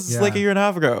 That was like a year and a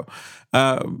half ago.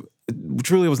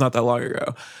 Truly was not that long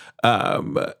ago.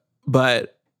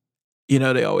 But, you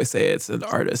know, they always say it's an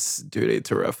artist's duty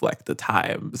to reflect the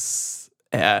times.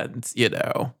 And, you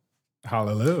know.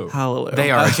 Hallelujah.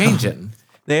 They are changing.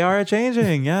 They are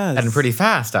changing, yes. And pretty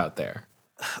fast out there.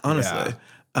 Honestly.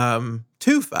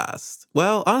 Too fast.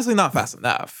 Well, honestly, not fast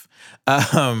enough.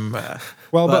 Well,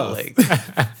 but both. like,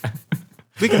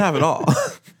 we can have it all.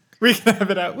 We can have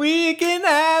it out. We can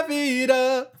have it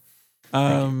up.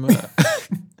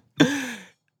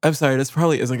 I'm sorry, this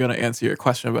probably isn't going to answer your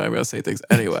question, but I'm going to say things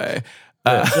anyway.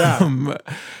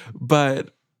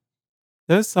 But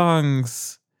those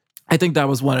songs, I think that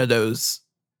was one of those,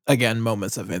 again,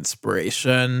 moments of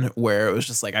inspiration where it was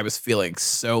just like I was feeling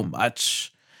so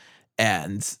much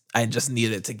and I just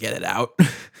needed to get it out.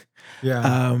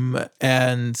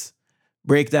 And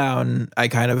Breakdown, I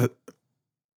kind of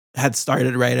had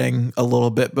started writing a little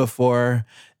bit before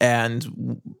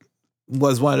and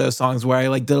was one of those songs where I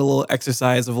like did a little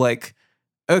exercise of like,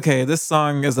 okay, this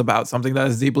song is about something that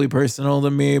is deeply personal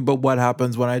to me, but what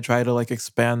happens when I try to like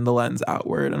expand the lens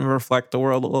outward and reflect the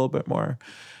world a little bit more?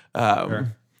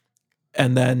 And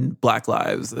then Black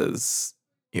Lives is,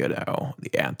 you know,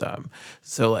 the anthem.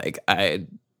 So like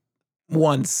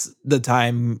once the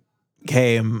time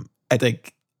came, I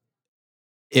think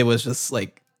it was just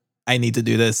like, I need to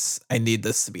do this. I need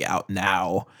this to be out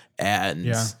now.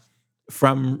 And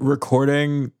from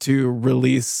recording to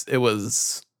release, it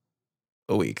was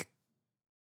a week.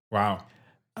 Wow.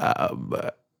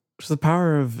 It's the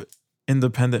power of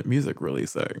independent music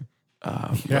releasing.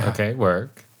 Okay,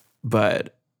 work.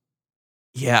 But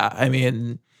yeah, I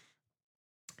mean,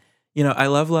 you know, I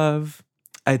love.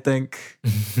 I think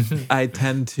I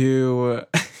tend to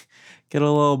get a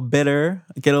little bitter,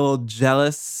 get a little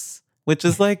jealous, which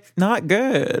is like not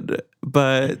good.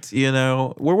 But, you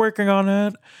know, we're working on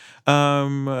it.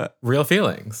 Real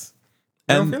feelings.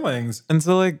 And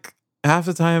so like half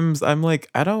the times I'm like,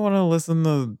 I don't want to listen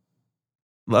to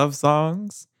love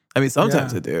songs. I mean,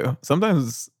 sometimes I do.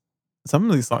 Sometimes some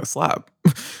of these songs slap.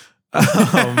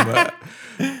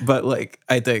 But like,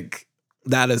 I think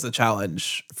that is a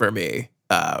challenge for me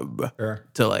to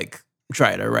like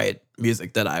try to write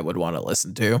music that I would want to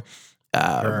listen to.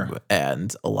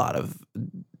 And a lot of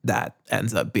that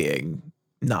ends up being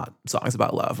not songs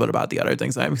about love, but about the other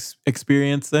things I'm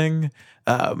experiencing.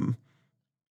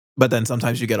 But then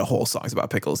sometimes you get a whole Songs About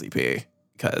Pickles EP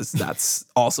because that's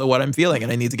also what I'm feeling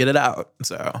and I need to get it out.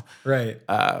 So,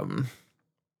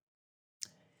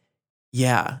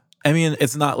 yeah. I mean,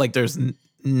 it's not like there's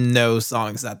no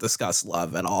songs that discuss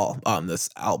love at all on this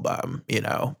album. You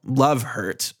know, Love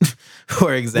Hurt,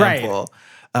 for example.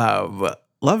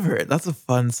 Love Hurt, that's a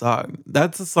fun song.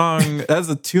 That's a song, that's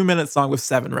a 2-minute song with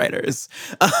 7 writers.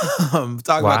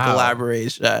 Talk about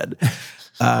collaboration.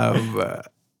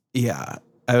 Yeah,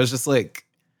 I was just like,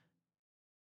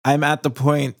 I'm at the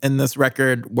point in this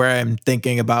record where I'm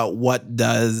thinking about what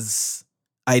does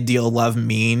ideal love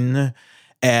mean?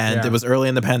 And it was early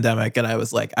in the pandemic and I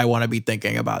was like, I want to be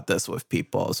thinking about this with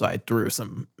people. So I threw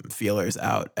some feelers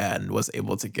out and was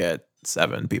able to get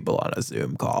 7 people on a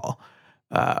Zoom call.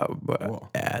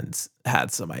 And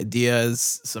had some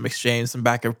ideas, some exchange, some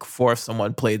back and forth.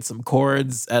 Someone played some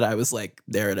chords, and I was like,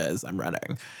 "There it is, I'm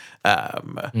running."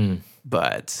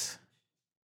 But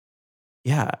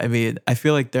yeah, I mean, I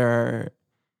feel like there are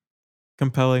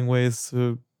compelling ways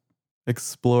to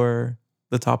explore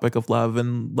the topic of love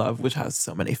and love, which has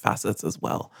so many facets as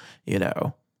well. You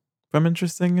know, from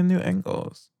interesting and new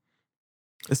angles.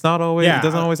 It's not always. It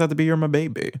doesn't always have to be "You're my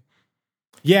baby."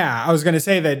 Yeah, I was going to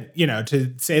say that, you know,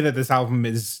 to say that this album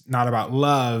is not about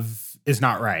love is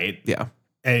not right. Yeah.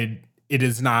 It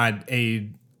is not a,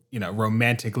 you know,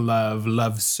 romantic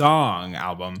love song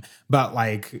album, but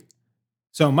like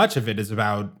so much of it is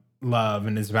about love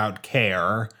and is about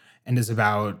care and is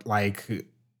about like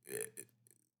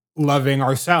loving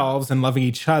ourselves and loving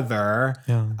each other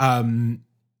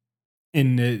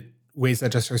in ways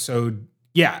that just are so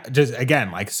yeah, just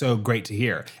again, like so great to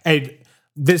hear. And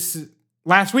this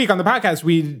last week on the podcast,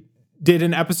 we did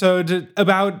an episode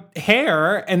about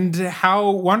hair and how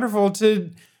wonderful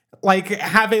to like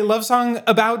have a love song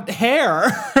about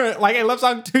hair, like a love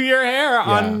song to your hair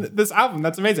on this album.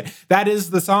 That's amazing. That is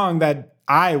the song that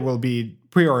I will be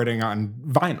pre-ordering on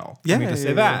vinyl. Let me just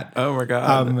say that. Oh my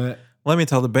God. Let me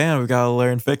tell the band we've got to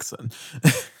learn Vixen.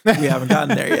 We haven't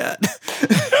gotten there yet.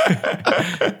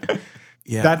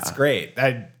 Yeah. That's great.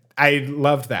 I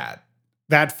loved that.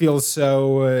 That feels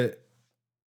so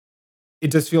it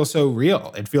just feels so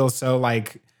real. It feels so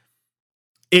like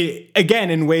it again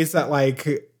in ways that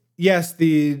like yes,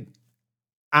 you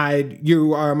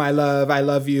are my love, I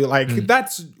love you. Like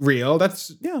that's real.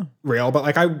 That's real, but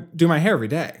like I do my hair every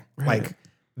day. Right. Like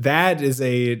that is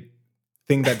a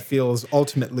thing that feels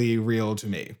ultimately real to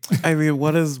me. I mean,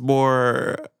 what is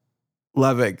more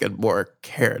loving and more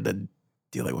care than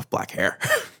dealing with black hair?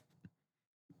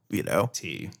 You know?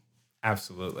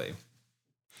 Absolutely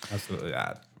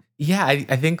that. Yeah,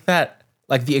 I think that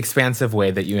like the expansive way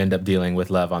that you end up dealing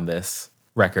with love on this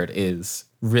record is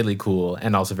really cool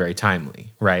and also very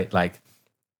timely, right? Like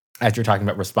as you're talking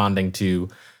about responding to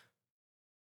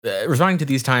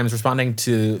these times, responding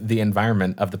to the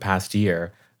environment of the past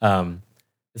year,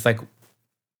 it's like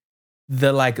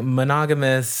the like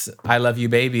monogamous I love you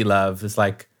baby love is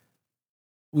like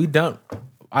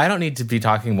I don't need to be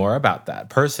talking more about that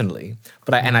personally,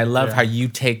 but I love how you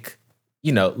take,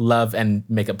 you know, love and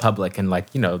make it public and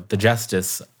like, you know, the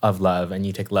justice of love, and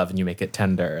you take love and you make it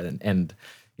tender and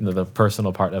you know, the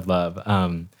personal part of love.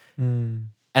 And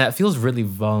it feels really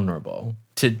vulnerable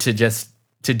to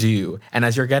do. And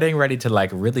as you're getting ready to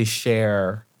like really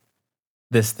share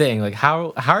this thing, like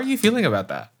how are you feeling about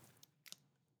that?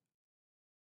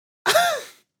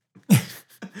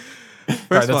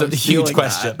 First that's a huge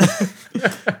question.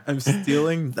 I'm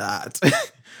stealing that.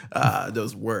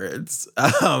 Those words.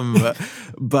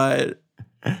 But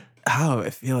how am I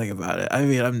feeling about it? I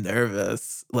mean, I'm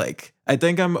nervous. Like, I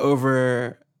think I'm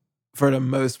over, for the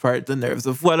most part, the nerves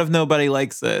of what if nobody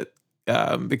likes it?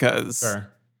 Because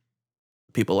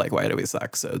people like Why Do We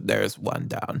Suck? So there's one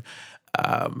down.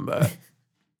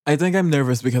 I think I'm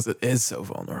nervous because it is so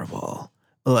vulnerable.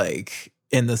 Like,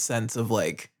 in the sense of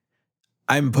like,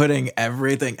 I'm putting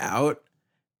everything out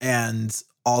and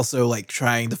also like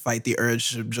trying to fight the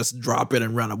urge to just drop it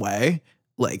and run away.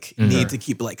 Like need to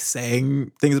keep like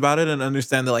saying things about it and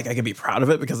understand that like I can be proud of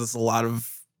it because it's a lot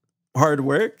of hard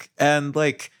work and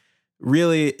like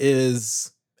really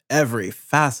is every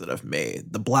facet of me,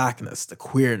 the blackness, the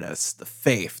queerness, the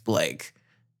faith, like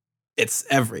it's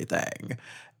everything.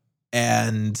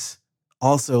 And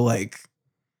also like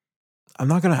I'm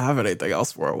not going to have anything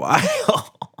else for a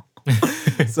while.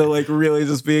 So like really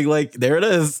just being like, there it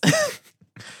is.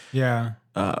 Yeah.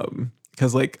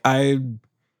 Cause like I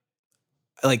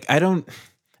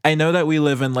know that we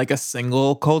live in like a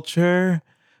single culture,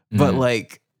 but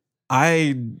like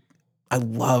I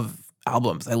love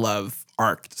albums. I love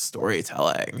arced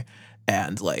storytelling.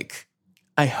 And like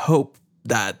I hope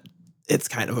that it's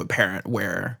kind of apparent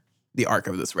where the arc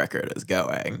of this record is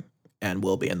going and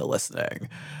will be in the listening.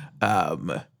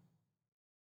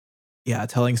 Yeah,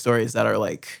 telling stories that are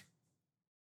like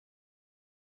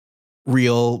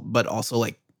real, but also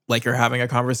like you're having a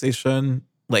conversation.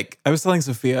 Like I was telling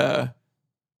Sophia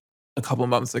a couple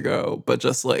months ago, but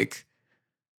just like,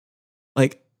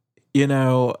 you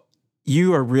know,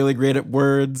 you are really great at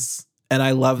words and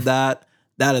I love that.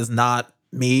 That is not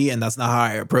me and that's not how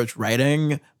I approach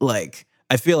writing. Like,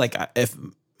 I feel like if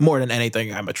more than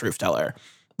anything, I'm a truth teller.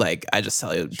 Like I just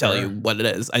tell you what it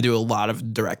is. I do a lot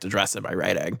of direct address in my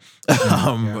writing.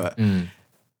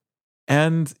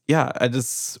 And yeah, I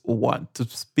just want to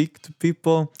speak to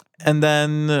people. And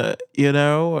then, you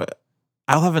know,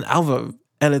 I'll have an album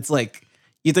and it's like,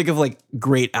 you think of like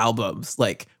great albums.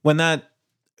 Like when that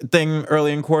thing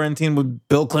early in quarantine when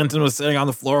Bill Clinton was sitting on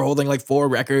the floor holding like 4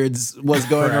 records was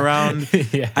going around.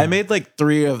 I made like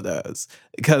 3 of those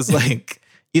because like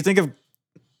you think of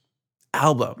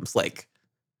albums like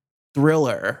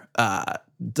Thriller,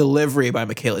 Delivery by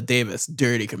Michaela Davis,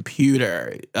 Dirty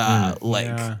Computer,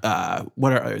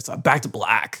 what are others? Back to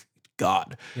Black,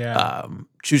 God,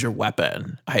 Choose Your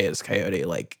Weapon, Hiatus Coyote,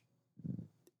 like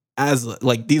as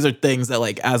like these are things that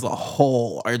like as a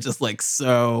whole are just like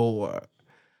so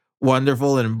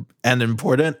wonderful and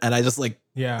important, and I just like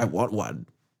I want one.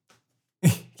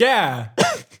 Yeah,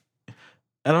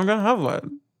 and I'm gonna have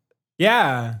one.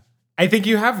 Yeah, I think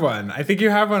you have one. I think you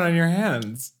have one on your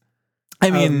hands. I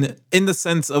mean, in the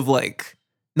sense of like,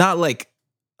 not like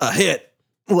a hit,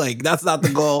 like that's not the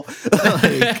goal.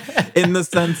 Like, in the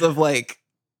sense of like,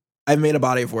 I made a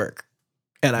body of work,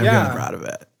 And I'm really proud of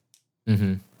it.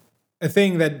 Mm-hmm. A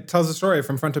thing that tells a story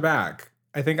from front to back.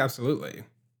 I think absolutely.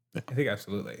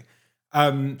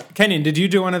 Kenyon, did you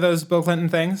do one of those Bill Clinton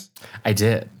things? I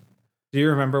did. Do you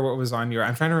remember what was on your?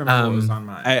 I'm trying to remember what was on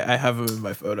mine. I have them in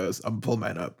my photos. I'm pulling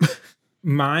mine up.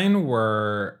 Mine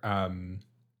were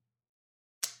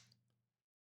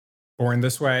Born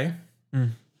This Way,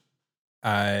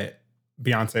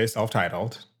 Beyonce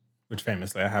self-titled, which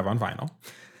famously I have on vinyl.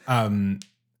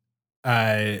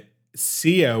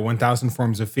 Sia, 1000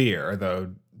 Forms of Fear,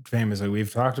 though famously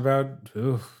we've talked about,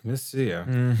 Miss Sia.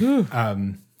 More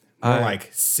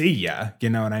like see ya, you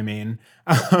know what I mean?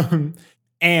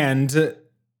 And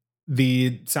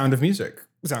the Sound of Music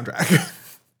soundtrack.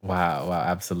 Wow,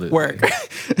 absolutely. Work.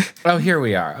 Oh, here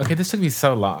we are. Okay, this took me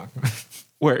so long.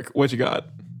 Work. What you got?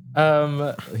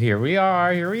 Here we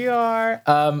are.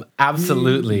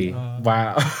 Absolutely.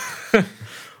 Wow.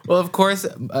 Well, of course,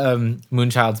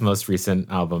 Moonchild's most recent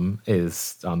album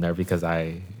is on there because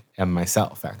I am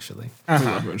myself, actually.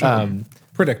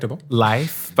 Predictable.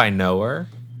 Life by Knower.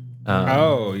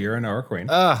 You're a Knower queen.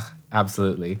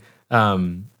 Absolutely.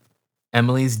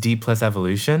 Emily's D plus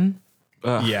Evolution.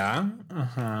 Yeah.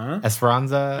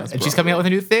 Esperanza. And she's coming out with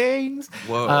new things.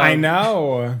 Whoa. I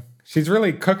know. She's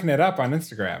really cooking it up on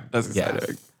Instagram. That's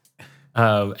exciting.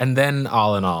 And then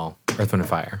all in all, Earth, Wind, and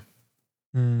Fire.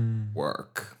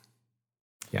 Work.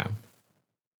 Yeah.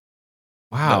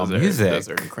 Wow, music. Those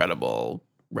are incredible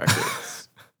records.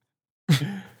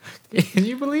 Can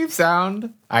you believe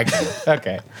sound? I can.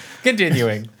 Okay.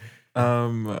 Continuing.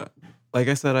 Like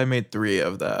I said, I made 3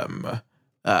 of them.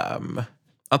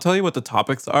 I'll tell you what the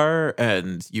topics are,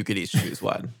 and you could each choose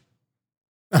one.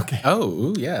 Okay.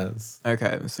 Oh, yes.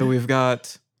 Okay, so we've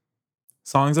got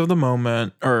songs of the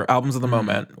moment, or albums of the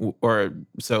moment, or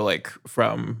so like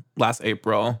from last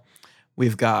April.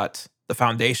 We've got the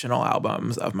foundational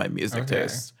albums of my music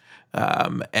taste,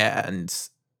 and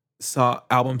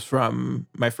albums from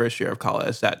my first year of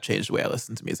college that changed the way I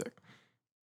listen to music.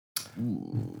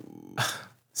 Ooh.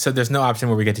 So there's no option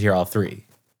where we get to hear all 3.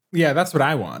 Yeah, that's what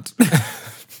I want.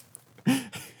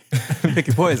 Pick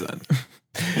your poison.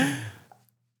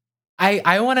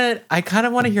 I kind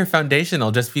of want to hear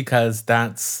foundational just because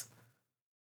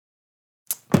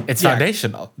it's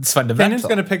foundational. It's fundamental. Kenyon's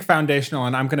going to pick foundational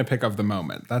and I'm going to pick of the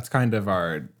moment. That's kind of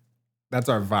our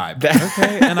vibe.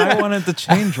 Okay, and I wanted to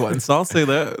change one, so I'll say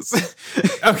those.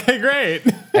 Okay, great.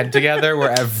 And together we're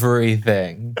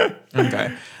everything.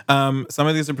 Okay. Some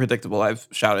of these are predictable. I've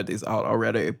shouted these out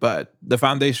already, but the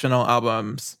foundational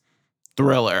albums,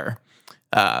 Thriller,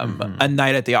 A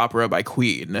Night at the Opera by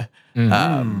Queen,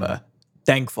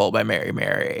 Thankful by Mary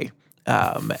Mary,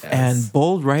 and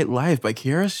Bold Right Life by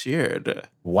Kira Sheard.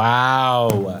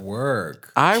 Wow.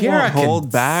 Work. I Kira won't hold can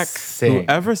back. sing.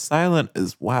 Whoever silent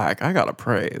is whack. I gotta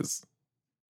praise.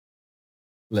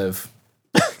 Live.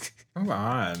 Come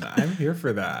on. I'm here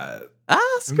for that.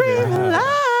 I scream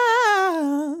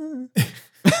loud.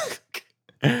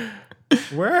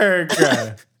 Work.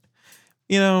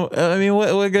 You know, I mean,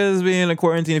 what good is being in a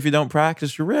quarantine if you don't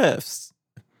practice your riffs?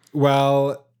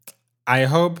 Well, I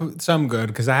hope some good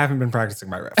because I haven't been practicing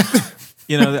my riff.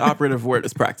 You know, the operative word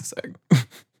is practicing.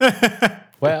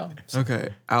 Well, okay.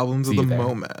 Albums of the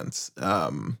moment.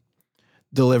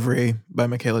 Delivery by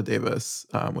Michaela Davis,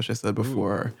 which I said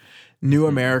before. New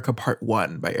America Part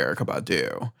 1 by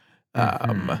Erykah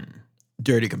Badu.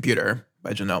 Dirty Computer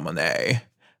by Janelle Monáe.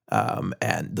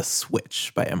 And The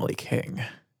Switch by Emily King.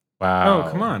 wow.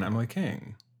 Oh, come on, Emily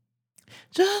King.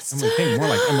 Just Emily King, more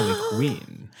like Emily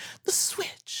Queen. The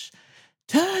switch.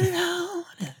 Turn it on.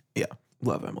 Yeah,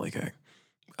 love Emily King.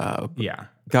 Yeah.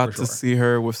 Got to see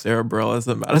her with Sarah Bareilles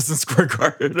at Madison Square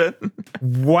Garden.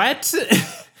 What?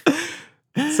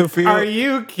 Sophia, are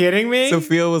you kidding me?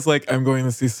 Sophia was like, I'm going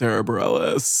to see Sarah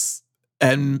Bareilles,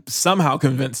 and somehow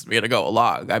convinced me to go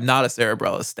along. I'm not a Sarah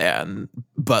Bareilles stan,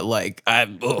 but like I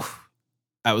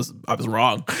was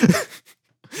wrong.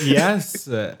 Yes.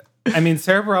 I mean,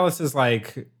 Sarah Bareilles is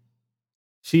like,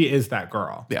 she is that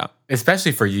girl. Yeah.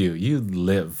 Especially for you. You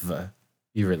live.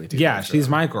 You really do. Yeah, she's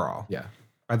my girl. Yeah.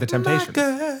 By the Temptations.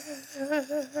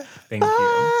 Thank you.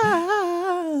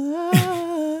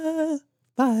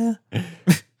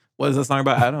 What is that song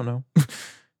about? I don't know.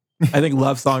 I think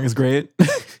Love Song is great.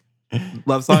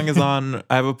 Love Song is on,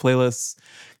 I have a playlist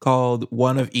called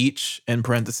One of Each, in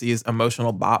parentheses,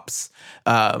 emotional bops.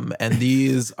 And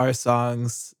these are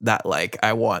songs that like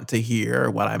I want to hear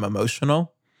when I'm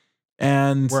emotional.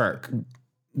 And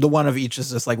the One of Each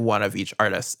is just like one of each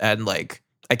artist. And like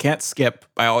I can't skip.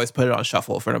 I always put it on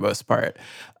shuffle for the most part.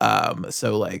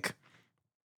 So like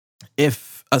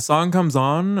if a song comes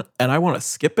on and I want to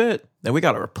skip it, then we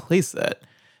got to replace it.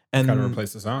 And gotta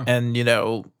replace the song. And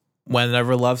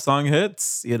whenever Love Song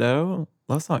hits, Love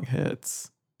Song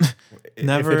hits.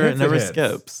 never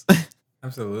skips.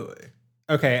 Absolutely.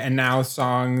 Okay, and now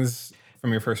songs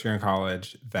from your first year in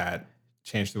college that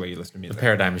changed the way you listen to music. The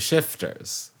paradigm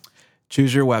shifters.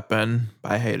 Choose Your Weapon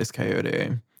by Hiatus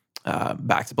Coyote.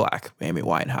 Back to Black by Amy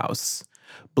Winehouse.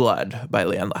 Blood by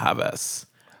Leanne LaHavas.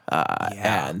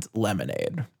 And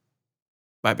Lemonade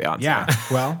by Beyonce. Yeah,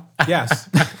 well, yes,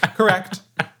 correct.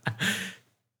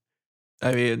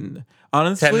 I mean,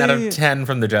 honestly, 10 out of 10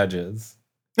 from the judges.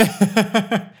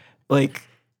 Like,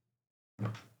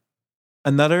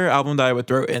 another album that I would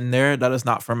throw in there that is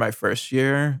not from my first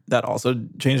year that also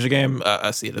changed the game,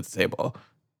 A Seat at the Table.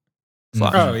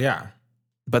 Solange. Oh, yeah.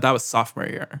 But that was sophomore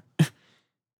year.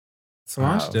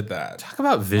 Solange did that. Talk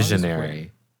about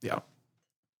visionary. Yeah.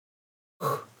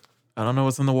 I don't know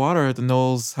what's in the water at the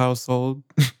Knowles household.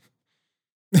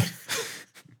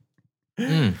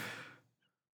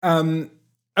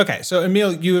 Okay, so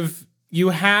Emile, you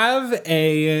have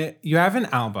an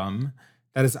album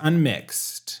that is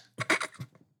unmixed.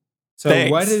 So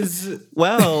Thanks. what is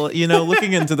Well,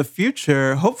 looking into the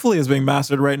future, hopefully is being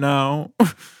mastered right now.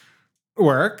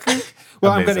 work?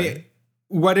 Well, Amazing.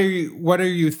 what are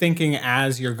you thinking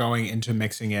as you're going into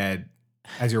mixing it,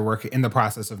 as you're working in the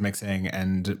process of mixing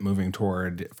and moving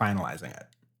toward finalizing it?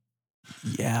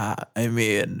 Yeah, I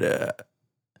mean,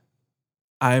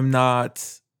 I'm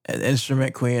not an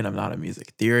instrument queen. I'm not a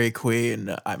music theory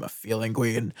queen. I'm a feeling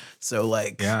queen. So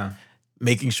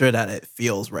making sure that it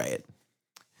feels right.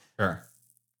 Sure.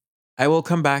 I will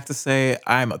come back to say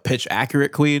I'm a pitch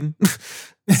accurate queen.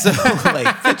 So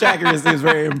pitch accuracy is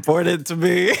very important to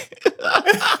me.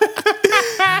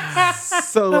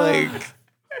 So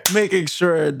making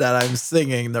sure that I'm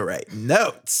singing the right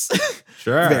notes.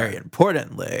 Sure. Very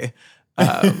importantly.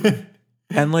 And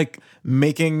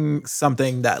making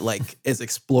something that is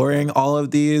exploring all of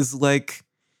these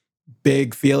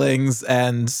big feelings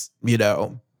and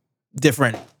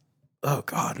different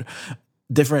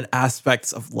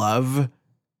aspects of love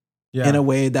in a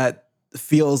way that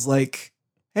feels like,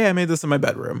 hey, I made this in my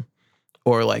bedroom,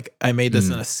 or I made this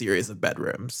in a series of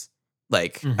bedrooms.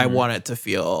 I want it to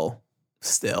feel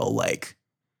still like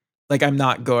I'm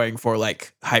not going for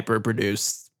hyper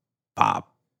produced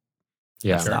pop.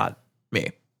 Yeah. It's not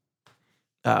me.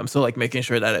 So making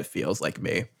sure that it feels like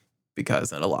me,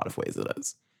 because in a lot of ways it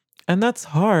is. And that's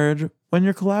hard when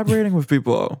you're collaborating with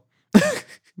people.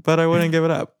 But I wouldn't give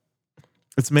it up.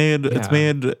 It's made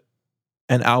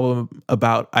an album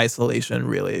about isolation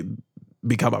really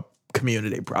become a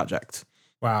community project.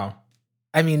 Wow.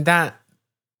 I mean, I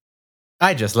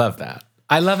just love that.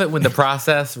 I love it when the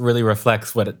process really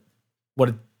reflects what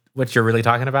you're really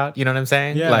talking about. You know what I'm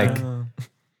saying? Yeah.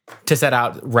 To set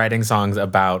out writing songs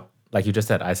about, like you just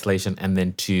said, isolation, and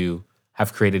then to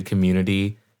have created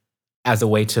community as a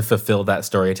way to fulfill that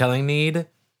storytelling need.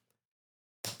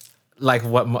 I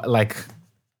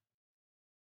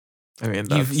mean,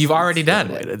 you've already done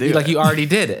it. You already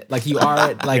did it. You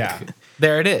are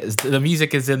there. It is. The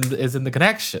music is in the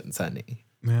connections, honey.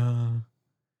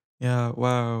 Yeah.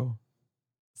 Wow.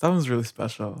 That one's really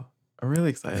special. I'm really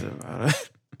excited about it.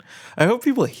 I hope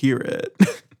people hear it.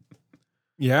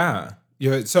 Yeah.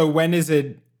 So when is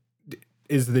it?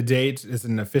 Is the date? Is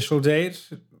it an official date?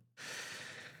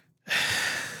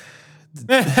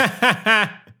 The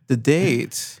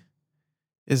date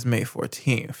is May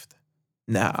 14th.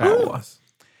 Now,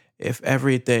 if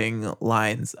everything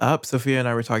lines up, Sophia and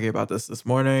I were talking about this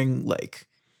morning.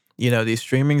 These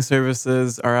streaming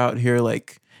services are out here.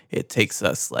 It takes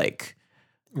us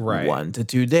 1 to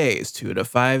 2 days, 2 to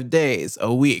 5 days,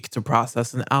 a week to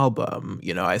process an album.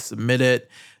 I submit it.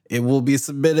 It will be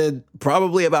submitted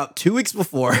probably about 2 weeks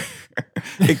before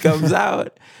it comes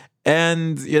out.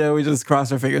 And, we just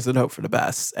cross our fingers and hope for the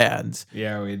best. And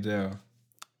yeah, we do.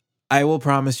 I will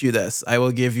promise you this. I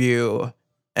will give you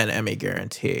an Emmy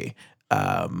guarantee.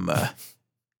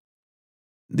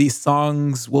 These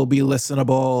songs will be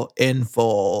listenable in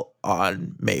full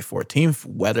on May 14th.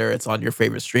 Whether it's on your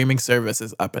favorite streaming service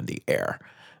is up in the air.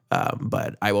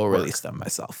 But I will release them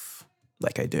myself,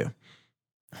 like I do.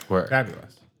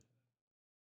 Fabulous.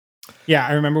 Yeah,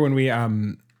 I remember when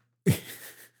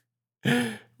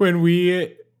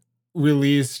we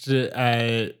released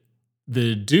the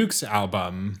Dukes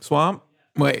album. Swamp?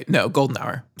 Wait, no, Golden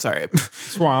Hour. Sorry.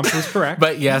 Swamp was correct.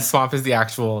 But yes, Swamp is the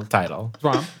actual title.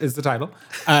 Swamp is the title.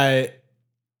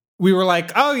 We were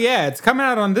like, oh yeah, it's coming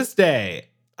out on this day.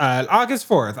 August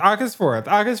 4th.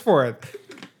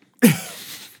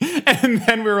 And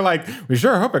then we were like, we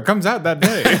sure hope it comes out that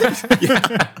day.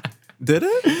 Did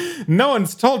it? No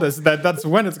one's told us that that's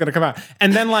when it's going to come out.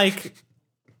 And then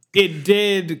it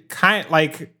did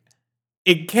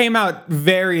it came out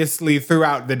variously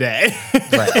throughout the day.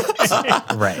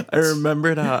 Right. I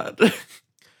remember that.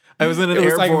 I was in an It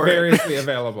was airport. variously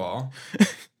available.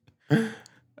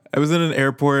 I was in an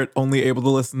airport, only able to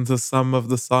listen to some of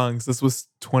the songs. This was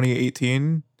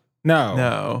 2018.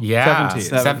 No. Yeah.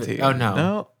 17. Oh, no.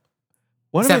 No.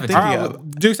 What am I 17. thinking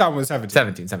of? Duke's album was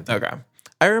 17. 17. Okay.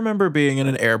 I remember being in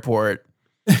an airport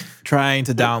trying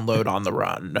to download On the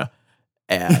Run.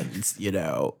 And,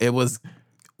 it was,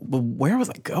 where was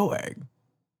I going?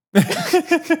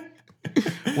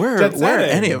 Where are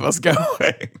any of us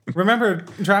going? Remember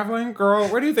traveling? Girl,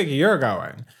 where do you think you're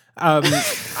going?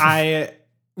 I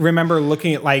remember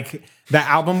looking at the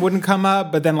album wouldn't come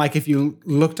up, but then if you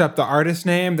looked up the artist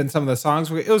name, then some of the songs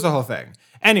it was a whole thing.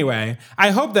 Anyway,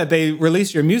 I hope that they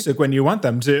release your music when you want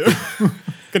them to,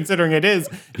 considering it is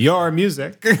your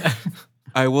music.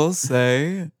 I will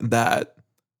say that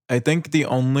I think the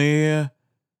only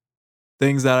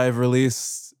things that I've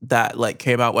released that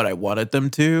came out when I wanted them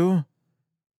to,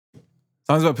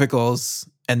 Songs About Pickles,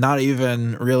 and not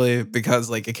even really because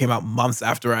it came out months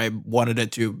after I wanted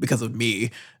it to because of me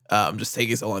just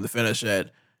taking so long to finish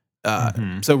it.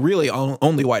 So really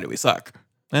only Why Do We Suck?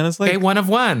 And it's Okay, one of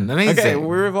one. Amazing. Okay,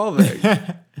 we're evolving.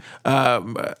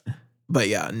 But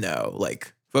yeah, no,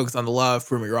 Focus on the Love,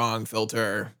 Prove Me Wrong,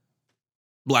 Filter,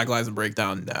 Black Lives and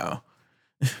Breakdown, no.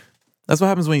 That's what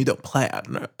happens when you don't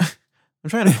plan. I'm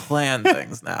trying to plan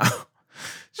things now.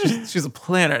 She's a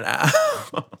planner now.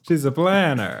 She's a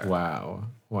planner.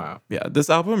 Wow. Yeah, this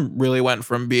album really went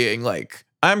from being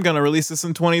I'm going to release this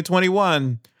in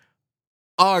 2021,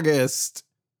 August,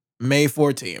 May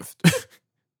 14th.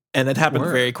 And it happened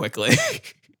very quickly.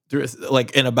 Through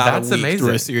in about a week through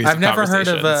a series I've of never heard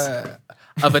conversations.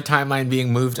 of a timeline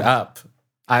being moved up.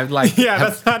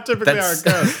 That's not typically how it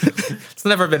goes. It's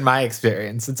never been my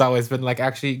experience. It's always been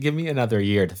actually, give me another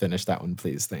year to finish that one,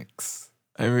 please. Thanks.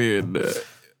 I mean,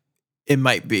 it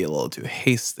might be a little too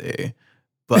hasty,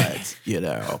 but,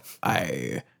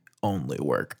 I only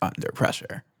work under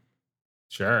pressure.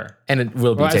 Sure. And it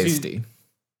will be tasty.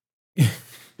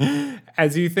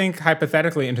 As you think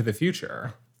hypothetically into the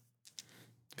future,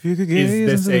 If you could gaze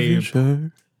into the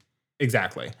future.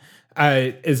 Exactly.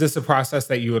 Is this a process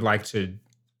that you would like to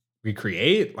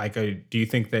recreate? Do you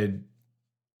think that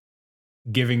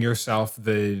giving yourself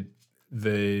the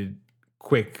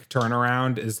quick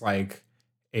turnaround is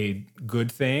a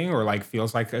good thing or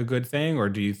feels like a good thing? Or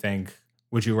do you think,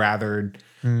 would you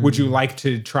like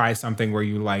to try something where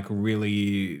you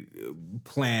really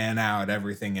plan out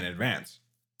everything in advance?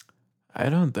 I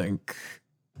don't think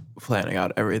planning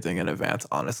out everything in advance,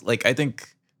 honestly. I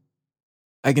think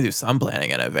I can do some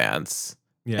planning in advance.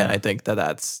 Yeah. And I think that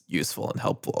that's useful and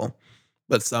helpful.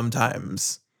 But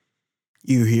sometimes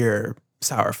you hear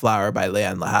Sour Flower by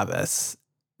Leanne LaHavis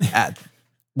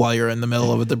while you're in the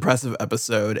middle of a depressive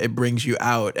episode, it brings you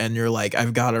out and you're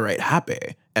I've got to write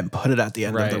happy and put it at the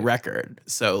end of the record.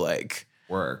 So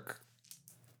work.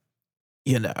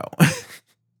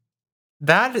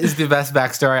 That is the best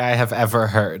backstory I have ever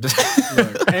heard.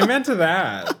 Look, amen to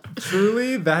that.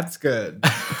 Truly, that's good.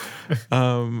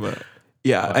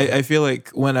 Yeah, I feel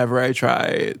whenever I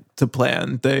try to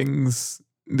plan things,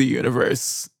 the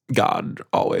universe, God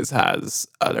always has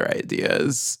other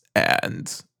ideas.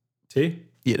 And, you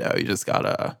just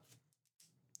gotta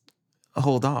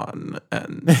hold on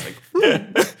and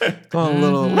go on a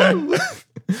little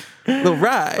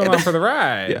ride. Go on for the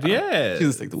ride. Yeah. She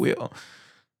just take the wheel.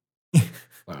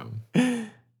 Wow.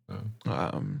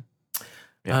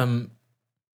 Yeah.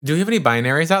 Do we have any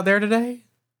binaries out there today?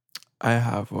 I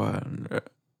have one.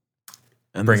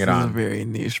 And Bring this it on. is a very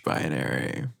niche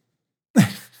binary.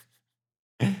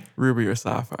 Ruby or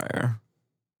Sapphire?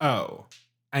 Oh,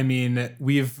 I mean,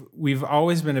 we've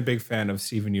always been a big fan of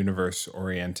Steven Universe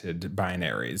oriented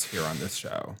binaries here on this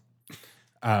show.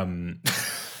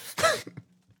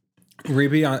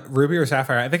 Ruby or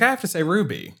Sapphire? I think I have to say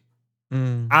Ruby.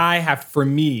 I have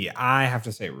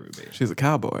to say Ruby. She's a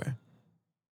cowboy.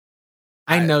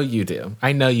 I know you do.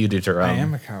 I know you do, Jerome. I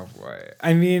am a cowboy.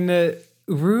 I mean,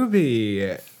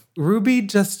 Ruby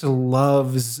just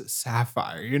loves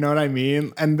Sapphire. You know what I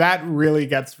mean? And that really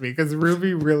gets me because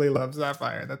Ruby really loves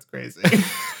Sapphire. That's crazy.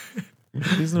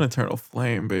 She's an eternal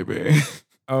flame, baby.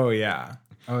 Oh, yeah.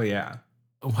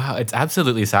 Wow, it's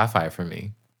absolutely Sapphire for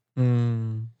me.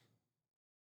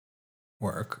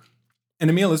 Work. And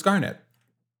Emil is Garnet.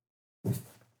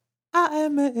 I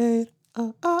am made.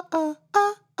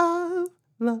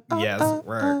 Yes,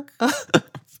 work.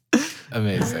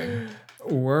 Amazing.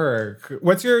 Work.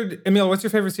 What's your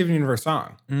favorite Steven Universe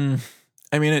song?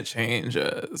 I mean, it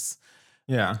changes.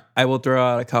 Yeah. I will throw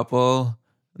out a couple.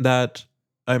 that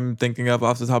I'm thinking of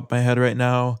off the top of my head right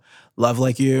now. Love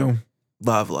Like You.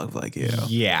 Love Like You.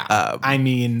 Yeah. I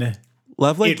mean,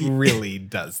 Love Like it really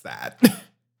does that.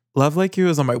 Love Like You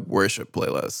is on my worship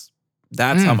playlist.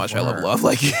 That's how much I love Love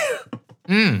Like You.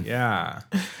 Yeah.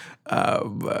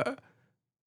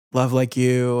 Love Like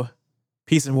You.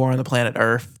 Peace and War on the Planet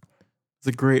Earth. It's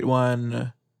a great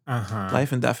one.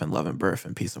 Life and Death and Love and Birth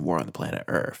and Peace and War on the Planet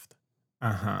Earth.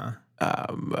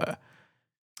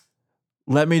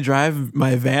 Let Me Drive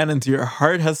My Van Into Your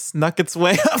Heart has snuck its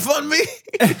way up on me.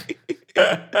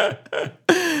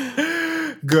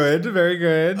 Good, very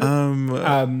good.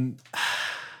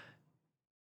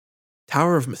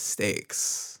 Tower of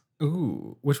Mistakes.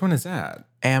 Ooh, which one is that?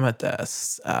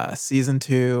 Amethyst, season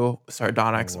 2,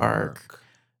 Sardonyx arc.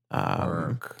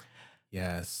 Work.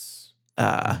 Yes.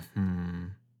 I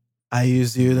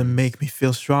use you to make me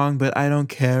feel strong, but I don't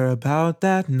care about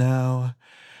that now.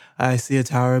 I see a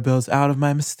tower built out of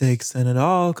my mistakes, and it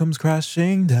all comes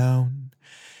crashing down.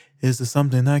 Is there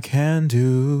something I can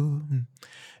do?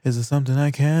 Is there something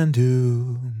I can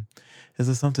do? Is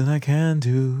there something I can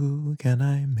do? Can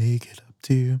I make it up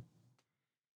to you?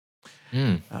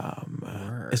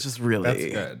 It's just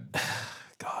really... That's good.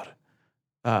 God.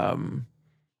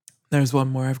 There's one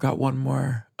more. I've got one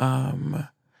more.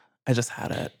 I just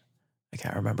had it. I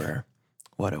can't remember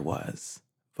what it was,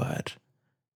 but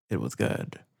it was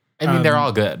good. I mean, they're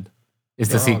all good. Is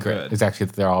the secret. Good. It's actually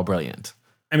that they're all brilliant.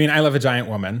 I mean, I love a giant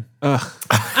woman. Ugh.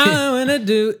 All I wanna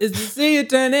do is to see you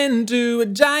turn into a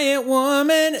giant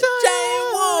woman.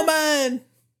 Giant woman.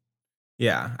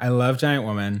 Yeah, I love Giant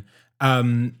Woman.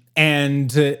 And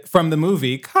from the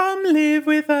movie, Come Live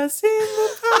With Us in the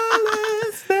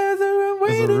Palace. There's a room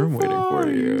waiting for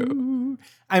you.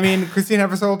 I mean, Christine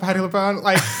Eversole, Patti LuPone,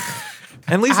 like...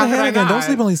 And Lisa Hannigan. Don't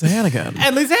sleep on Lisa Hannigan.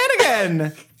 And Lisa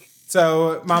Hannigan.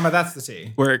 So, Mama, that's the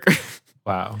tea. Work.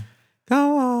 Wow.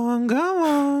 Go on, go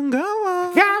on, go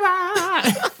on. Come on.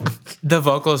 The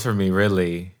vocals for me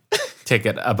really take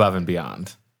it above and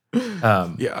beyond.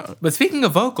 Yeah. But speaking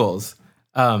of vocals,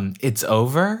 It's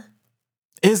Over.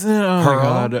 Isn't it? Oh Pearl? my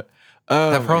God.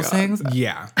 Oh That Pearl my God. sings?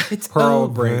 Yeah. It's Pearl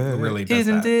over, really does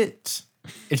isn't that. it?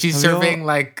 And she's serving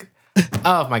like,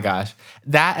 oh my gosh.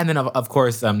 That, and then of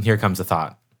course, Here Comes a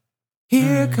Thought.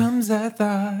 Here comes a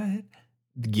thought.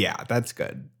 Yeah, that's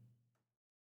good.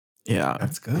 Yeah.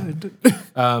 That's good.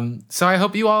 So I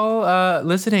hope you all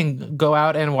listening go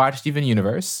out and watch Steven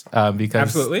Universe because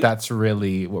Absolutely. that's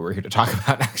really what we're here to talk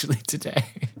about actually today.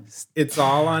 It's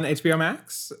all on HBO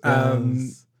Max.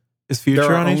 Is Future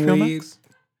there are on HBO only- Max?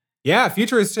 Yeah,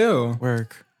 Future is too.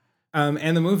 Work.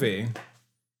 And the movie.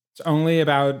 It's only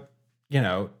about,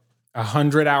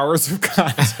 100 hours of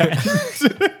content.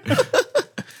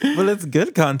 But it's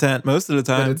good content most of the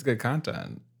But time. it's good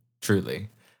content. Truly.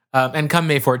 And come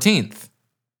May 14th,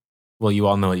 well, you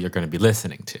all know what you're going to be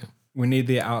listening to. We need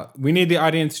the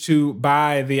audience to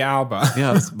buy the album.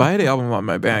 Yes, buy the album on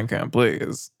my Bandcamp,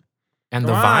 please. And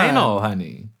the Come on. vinyl,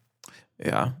 honey.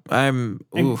 Yeah.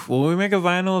 Will we make a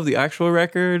vinyl of the actual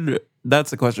record?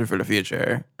 That's a question for the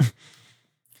future.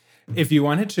 If you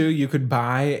wanted to, you could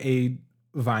buy a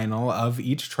vinyl of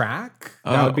each track.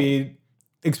 That would be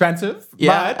expensive.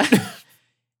 Yeah. But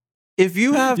If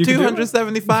you have You can do it.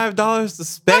 $275 to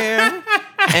spare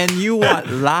and you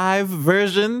want live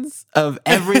versions of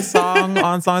every song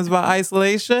on Songs About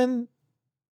Isolation,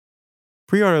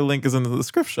 pre-order link is in the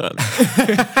description.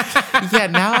 Yeah,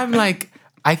 now I'm like,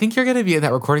 I think you're going to be in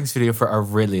that recording studio for a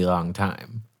really long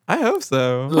time. I hope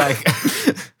so. Like,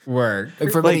 work.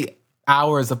 for many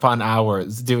hours upon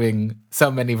hours doing so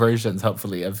many versions,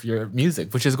 hopefully, of your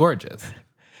music, which is gorgeous.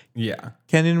 Yeah.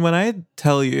 Kenyon, when I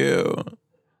tell you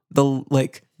the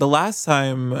last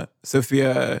time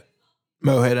Sophia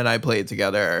Mohit and I played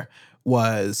together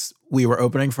was we were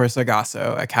opening for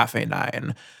Sagasso at Cafe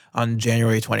 9 on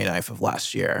January 29th of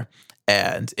last year.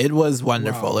 And it was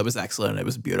wonderful. Wow. It was excellent. It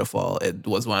was beautiful. It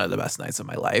was one of the best nights of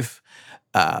my life.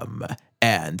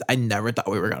 And I never thought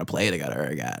we were going to play together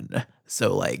again.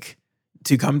 So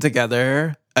to come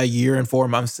together a year and 4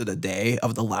 months to the day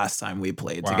of the last time we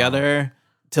played together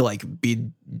to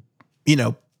be,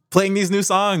 playing these new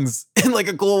songs in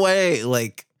a cool way.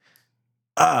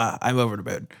 I'm over the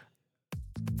moon.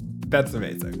 That's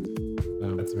amazing.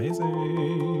 That's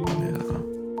amazing. Yeah.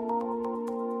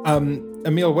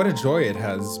 Emil, what a joy it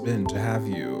has been to have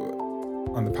you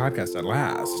on the podcast at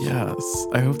last. Yes.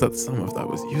 I hope that some of that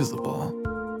was usable.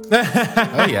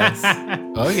 Oh, yes.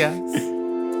 Oh, yes.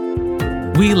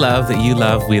 We love that you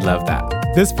love, we love that.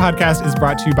 This podcast is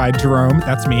brought to you by Jerome,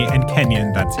 that's me, and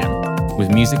Kenyon, that's him. With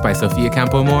music by Sophia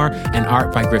Campomore and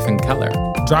art by Griffin Keller.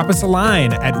 Drop us a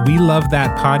line at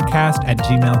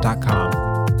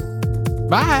welovethatpodcast@gmail.com.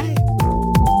 Bye.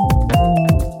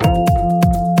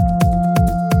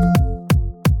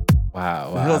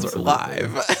 Wow. The hills are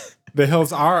alive. The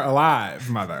hills are alive,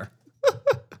 mother.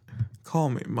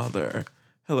 Call me mother.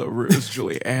 Hello, Ruse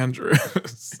Julie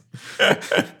Andrews.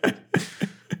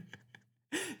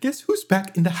 Guess who's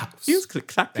back in the house? He's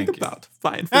click-clacking about.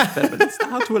 Fine for feminist.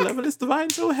 How to 11 is divine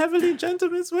so heavily.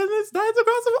 Gentlemen, when it's nights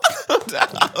across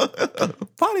the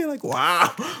world. Party like,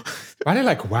 wow. Riley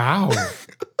like, wow.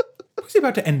 Who's he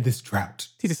about to end this drought?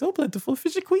 It is so plentiful.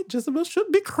 Fishy Queen Jezebel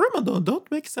should be criminal. Don't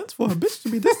make sense for a bitch to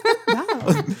be this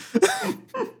down.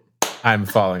 I'm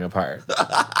falling apart.